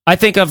 yeah. I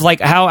think of like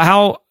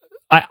how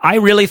I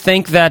really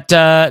think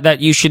that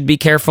you should be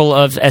careful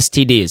of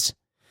STDs.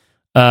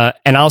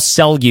 And I'll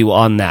sell you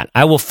on that.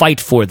 I will fight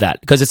for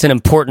that because it's an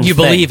important thing.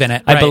 You believe in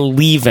it. Right? I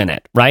believe in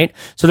it, right?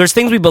 So there's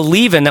things we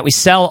believe in that we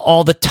sell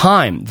all the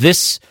time.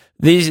 This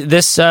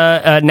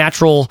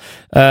natural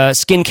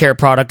skincare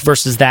product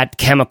versus that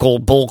chemical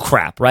bull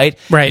crap, right?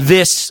 Right.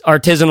 This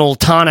artisanal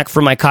tonic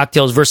for my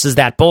cocktails versus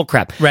that bull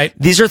crap. Right.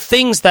 These are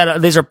things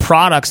these are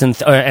products and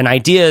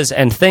ideas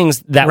and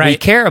things that we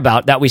care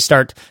about that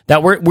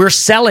we're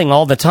selling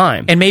all the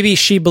time. And maybe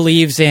she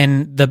believes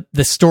in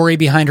the story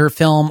behind her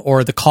film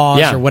or the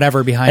cause or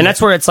whatever behind it. And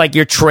that's where it's like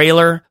your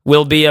trailer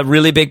will be a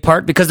really big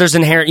part because there's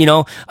inherent,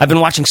 I've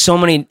been watching so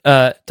many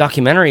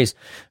documentaries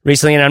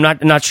recently, and I'm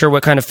not sure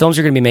what kind of films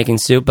you're going to be making,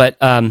 Sue, but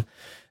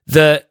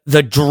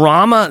the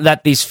drama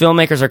that these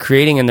filmmakers are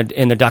creating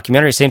in the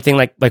documentary, same thing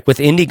like with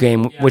Indie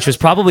Game, which was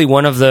probably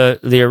one of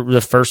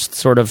the first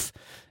sort of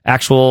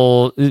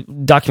actual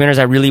documentaries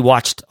I really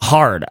watched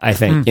hard, I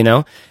think, and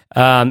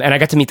I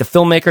got to meet the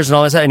filmmakers and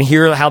all this and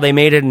hear how they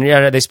made it,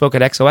 and they spoke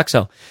at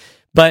XOXO.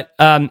 But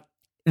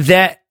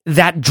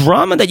that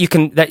drama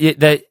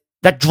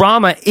that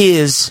drama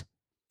is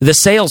the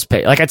sales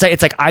page. Like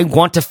it's like I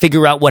want to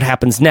figure out what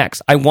happens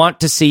next. I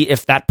want to see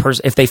if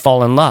if they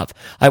fall in love.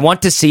 I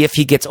want to see if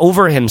he gets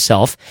over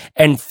himself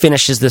and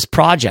finishes this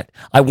project.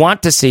 I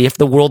want to see if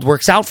the world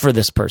works out for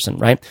this person,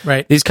 right?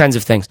 Right. These kinds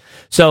of things.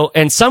 So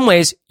in some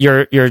ways,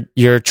 your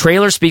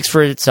trailer speaks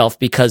for itself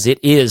because it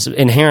is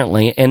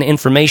inherently an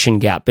information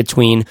gap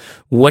between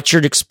what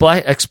you're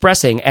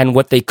expressing and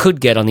what they could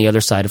get on the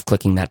other side of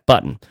clicking that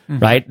button,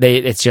 right?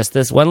 It's just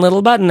this one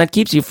little button that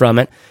keeps you from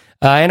it.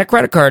 And a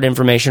credit card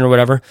information or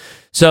whatever.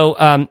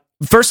 So,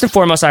 first and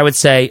foremost, I would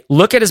say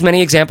look at as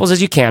many examples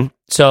as you can.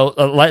 So,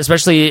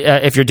 especially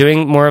if you're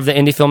doing more of the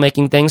indie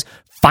filmmaking things,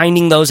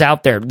 finding those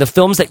out there. The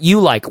films that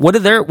you like,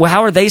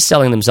 how are they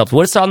selling themselves?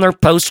 What's on their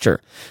poster?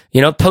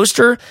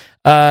 Poster,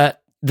 the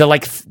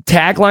like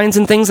taglines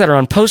and things that are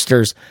on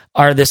posters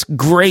are this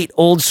great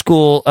old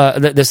school,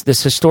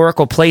 this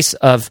historical place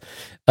of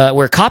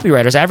where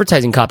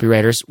advertising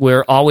copywriters,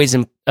 were always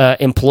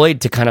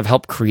employed to kind of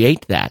help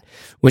create that,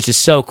 which is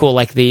so cool.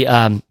 Like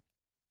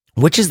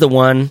which is the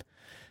one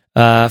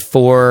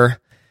for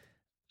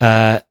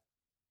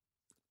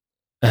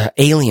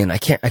Alien? I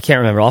can't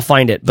remember. I'll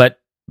find it. But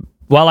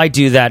while I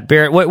do that,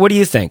 Barrett, what do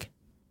you think?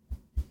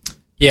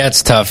 Yeah,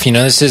 it's tough.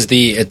 This is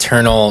the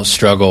eternal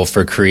struggle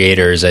for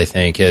creators, I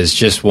think, is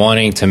just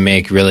wanting to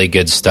make really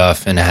good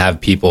stuff and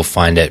have people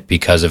find it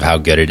because of how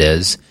good it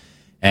is.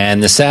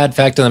 And the sad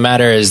fact of the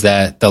matter is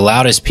that the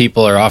loudest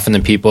people are often the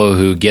people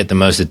who get the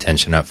most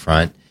attention up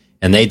front,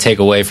 and they take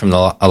away from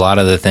a lot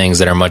of the things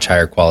that are much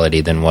higher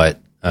quality than what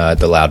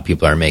the loud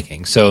people are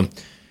making. So,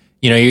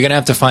 you're going to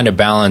have to find a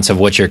balance of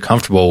what you're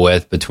comfortable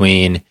with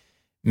between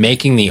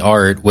making the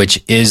art,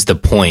 which is the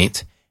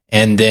point,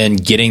 and then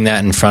getting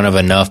that in front of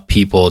enough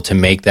people to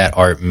make that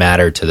art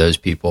matter to those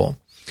people.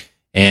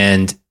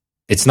 And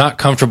it's not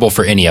comfortable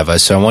for any of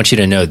us. So I want you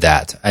to know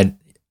that.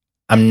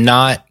 I'm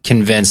not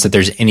convinced that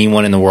there's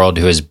anyone in the world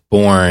who is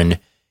born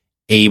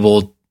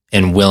able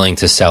and willing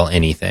to sell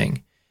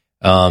anything.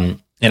 And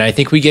I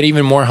think we get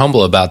even more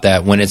humble about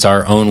that when it's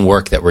our own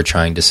work that we're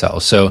trying to sell.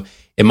 So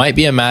it might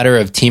be a matter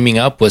of teaming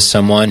up with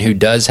someone who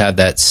does have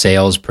that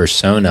sales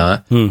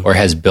persona or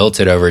has built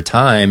it over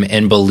time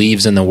and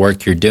believes in the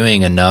work you're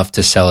doing enough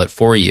to sell it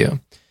for you.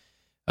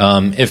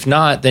 If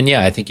not, then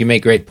yeah, I think you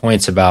make great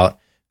points about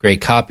great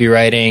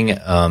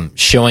copywriting,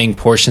 showing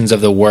portions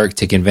of the work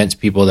to convince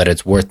people that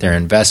it's worth their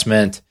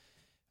investment,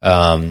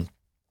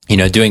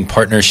 doing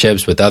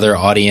partnerships with other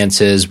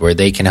audiences where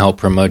they can help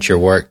promote your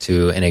work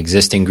to an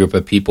existing group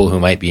of people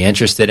who might be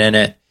interested in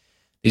it.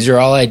 These are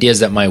all ideas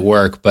that might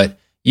work, but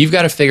you've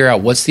got to figure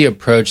out what's the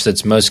approach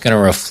that's most going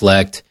to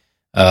reflect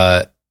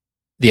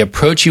the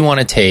approach you want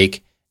to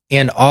take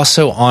and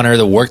also honor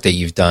the work that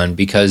you've done,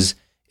 because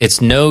it's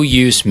no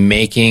use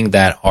making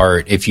that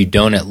art if you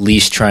don't at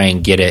least try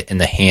and get it in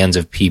the hands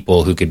of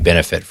people who could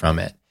benefit from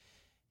it.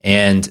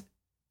 And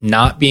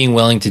not being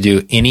willing to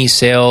do any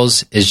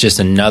sales is just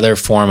another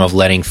form of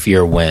letting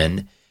fear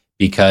win,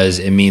 because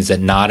it means that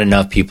not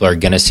enough people are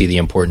going to see the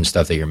important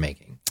stuff that you're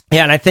making.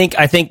 Yeah, and I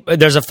think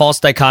there's a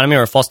false dichotomy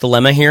or a false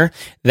dilemma here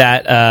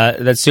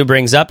that Sue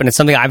brings up, and it's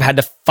something I've had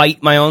to fight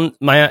in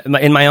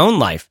my own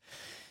life.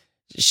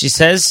 She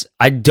says,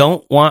 I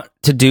don't want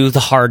to do the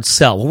hard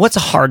sell. Well, what's a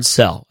hard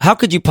sell? How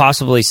could you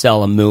possibly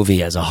sell a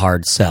movie as a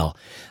hard sell?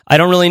 I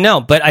don't really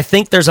know, but I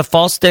think there's a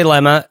false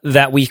dilemma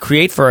that we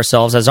create for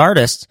ourselves as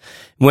artists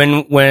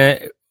when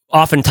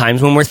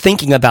oftentimes when we're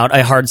thinking about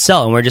a hard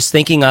sell, and we're just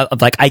thinking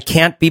of like, I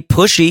can't be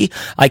pushy,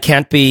 I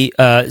can't be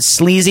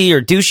sleazy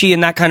or douchey in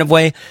that kind of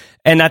way.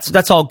 And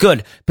that's all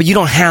good, but you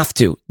don't have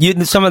to.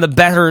 Some of the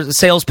better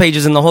sales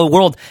pages in the whole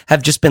world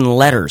have just been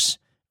letters.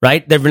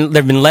 Right? There've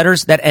been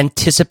letters that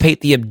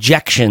anticipate the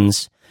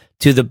objections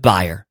to the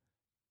buyer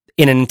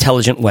in an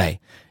intelligent way.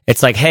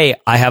 It's like, hey,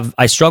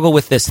 I struggle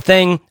with this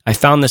thing. I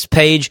found this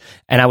page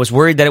and I was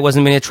worried that it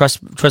wasn't being a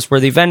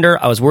trustworthy vendor.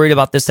 I was worried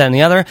about this, that, and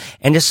the other.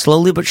 And just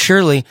slowly but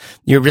surely,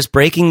 you're just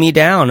breaking me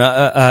down,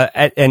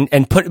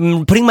 and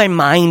putting my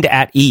mind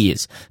at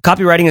ease.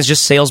 Copywriting is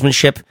just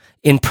salesmanship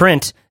in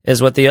print, is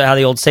how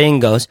the old saying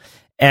goes.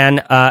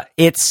 And,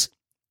 it's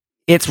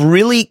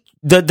really,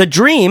 The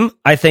dream,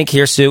 I think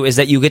here, Sue, is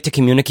that you get to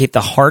communicate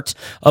the heart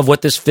of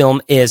what this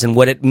film is and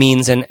what it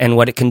means and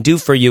what it can do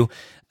for you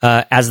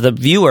as the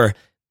viewer.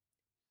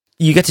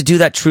 You get to do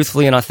that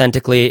truthfully and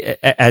authentically,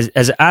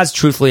 as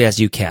truthfully as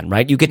you can,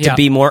 right? You get to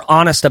be more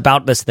honest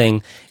about this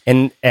thing,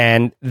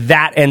 and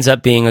that ends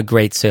up being a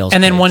great sales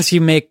And then pitch. once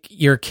you make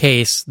your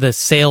case, the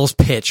sales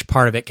pitch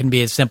part of it can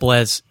be as simple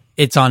as,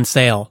 it's on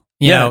sale.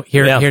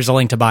 Here's a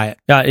link to buy it.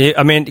 Yeah,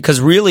 I mean, because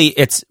really,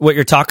 it's what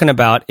you're talking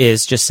about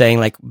is just saying,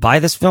 like, buy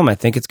this film. I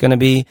think it's going to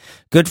be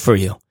good for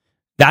you.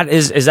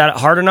 Is that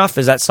hard enough?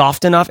 Is that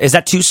soft enough? Is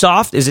that too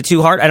soft? Is it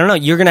too hard? I don't know.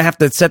 You're going to have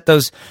to set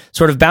those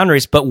sort of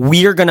boundaries. But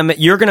you're going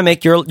to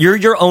make you're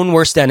your own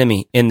worst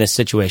enemy in this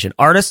situation.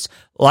 Artists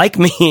like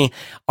me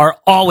are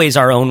always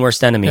our own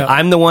worst enemy. Yeah.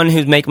 I'm the one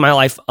who's making my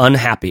life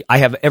unhappy. I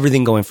have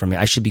everything going for me.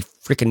 I should be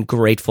freaking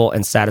grateful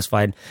and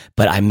satisfied,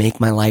 but I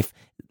make my life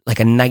like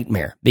a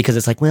nightmare, because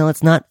it's like, well,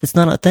 it's not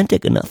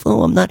authentic enough.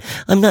 Oh, I'm not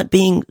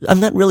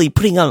really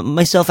putting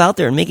myself out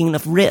there and making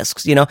enough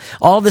risks.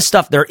 All this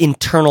stuff, they're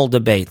internal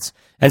debates.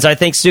 And so I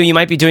think, Sue, you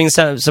might be doing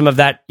some of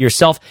that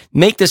yourself.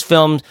 Make this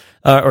film,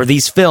 or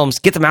these films,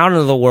 get them out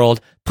into the world,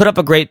 put up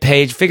a great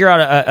page, figure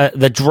out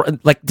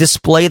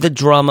display the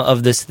drum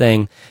of this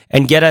thing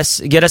and get us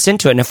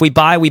into it. And if we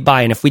buy, we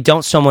buy. And if we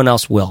don't, someone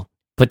else will,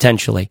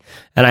 potentially.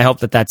 And I hope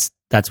that's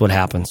what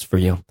happens for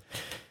you.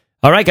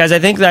 All right, guys, I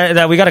think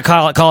that we got to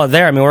call it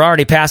there. I mean, we're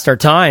already past our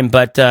time,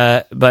 but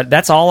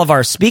that's all of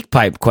our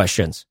SpeakPipe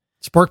questions.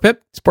 Spork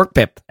Pip.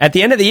 At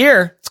the end of the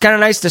year, it's kind of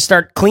nice to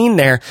start clean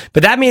there,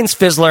 but that means,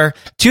 Fizzler,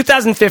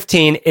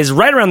 2015 is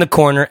right around the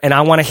corner, and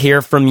I want to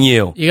hear from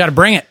you. You got to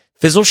bring it.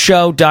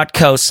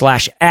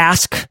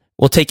 Fizzleshow.co/ask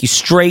will take you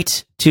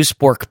straight to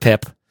Spork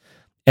Pip,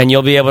 and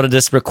you'll be able to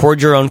just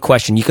record your own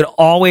question. You could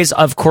always,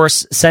 of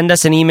course, send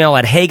us an email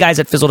at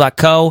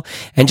heyguys@fizzle.co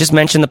and just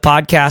mention the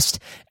podcast,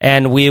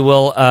 and we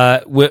will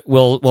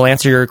we'll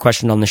answer your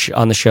question on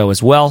the show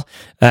as well.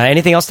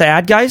 Anything else to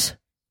add, guys?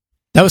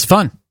 That was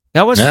fun.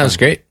 That was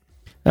great.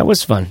 That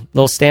was fun.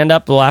 Little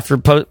stand-up, little after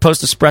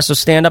post-espresso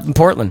stand-up in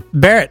Portland.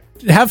 Barrett,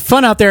 have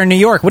fun out there in New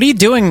York. What are you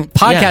doing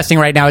podcasting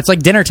right now? It's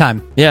like dinner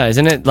time. Yeah,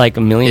 isn't it like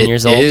a million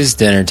years old? It is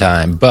dinner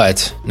time,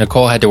 but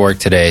Nicole had to work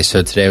today,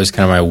 so today was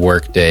kind of my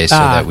work day so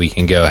that we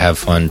can go have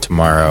fun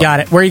tomorrow.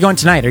 Got it. Where are you going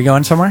tonight? Are you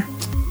going somewhere?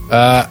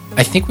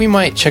 I think we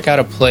might check out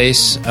a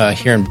place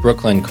here in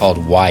Brooklyn called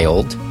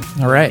Wild.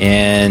 All right.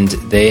 And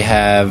they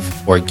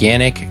have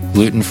organic,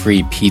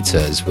 gluten-free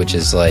pizzas, which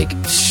is like...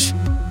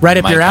 right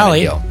up your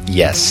alley.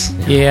 Yes.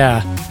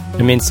 Yeah.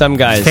 I mean, some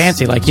guys it's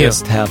fancy like you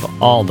just have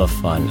all the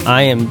fun.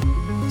 I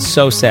am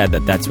so sad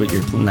that that's what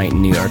your night in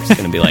New York is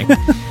going to be like.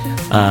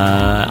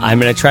 I'm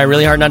going to try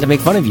really hard not to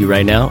make fun of you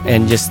right now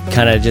and just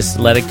kind of just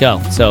let it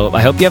go. So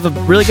I hope you have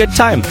a really good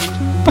time.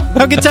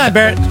 Have a good time,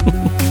 Barrett.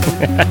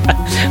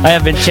 I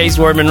have been Chase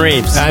Wardman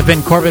Reeves. I've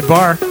been Corbett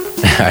Barr.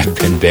 I've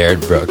been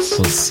Barrett Brooks.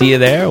 We'll see you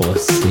there. We'll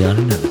see you on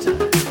another time.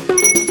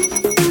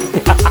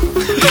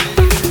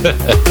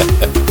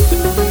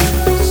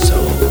 So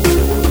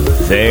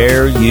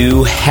there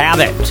you have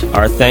it.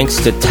 Our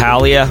thanks to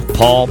Talia,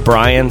 Paul,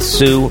 Brian,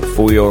 Sue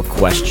for your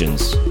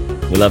questions.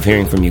 We love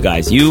hearing from you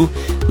guys. You,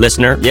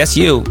 listener, yes,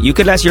 you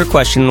could ask your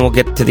question and we'll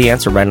get to the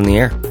answer right on the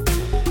air.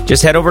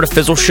 Just head over to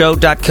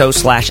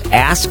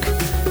fizzleshow.co/ask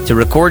to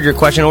record your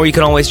question, or you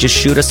can always just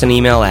shoot us an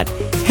email at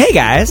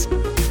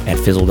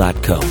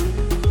heyguys@fizzle.co.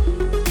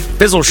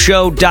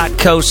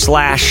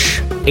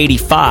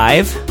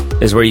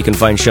 fizzleshow.co/85 is where you can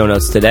find show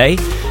notes today,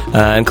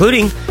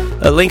 including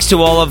links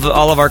to all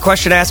of our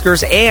question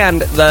askers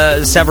and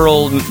the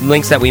several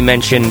links that we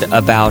mentioned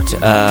about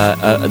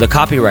the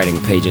copywriting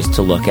pages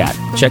to look at.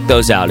 Check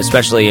those out,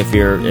 especially if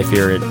you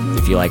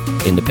like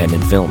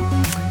independent film.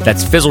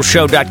 That's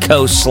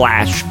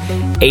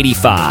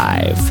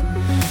fizzleshow.co/85.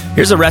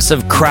 Here's the rest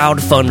of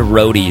Crowdfund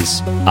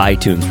Roadie's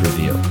iTunes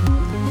review.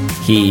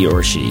 He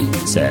or she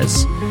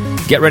says,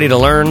 "Get ready to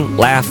learn,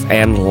 laugh,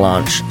 and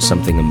launch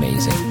something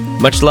amazing.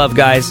 Much love,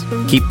 guys.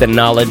 Keep the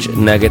knowledge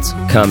nuggets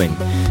coming."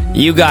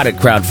 You got it,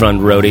 Crowdfund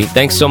Roadie.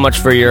 Thanks so much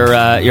for your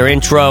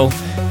intro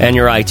and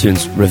your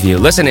iTunes review.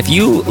 Listen, if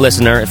you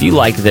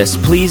like this,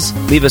 please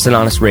leave us an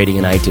honest rating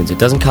in iTunes. It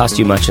doesn't cost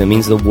you much, and it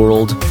means the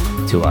world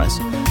to us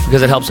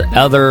because it helps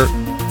other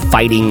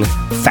fighting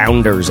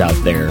founders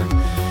out there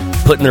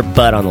putting their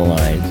butt on the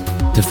line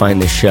to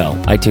find this show.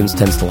 iTunes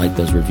tends to like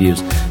those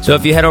reviews. So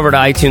if you head over to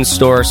iTunes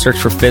Store, search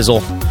for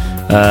Fizzle,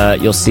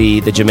 you'll see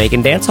the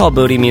Jamaican dancehall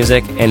booty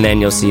music, and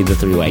then you'll see the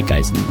Three White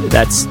Guys.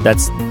 That's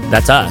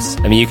us.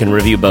 I mean, you can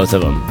review both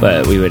of them,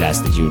 but we would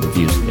ask that you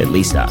review at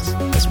least us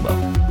as well.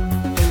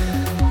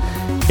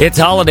 It's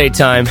holiday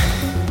time.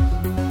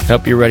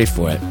 Hope you're ready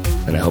for it,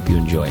 and I hope you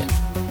enjoy it.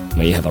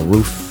 May you have a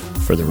roof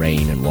for the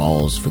rain and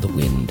walls for the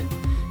wind,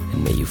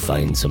 and may you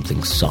find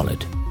something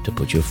solid to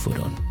put your foot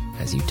on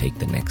as you take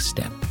the next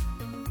step.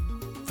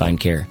 Find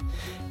care,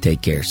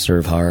 take care,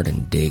 serve hard,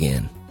 and dig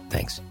in.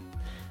 Thanks.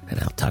 And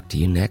I'll talk to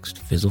you next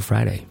Fizzle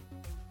Friday.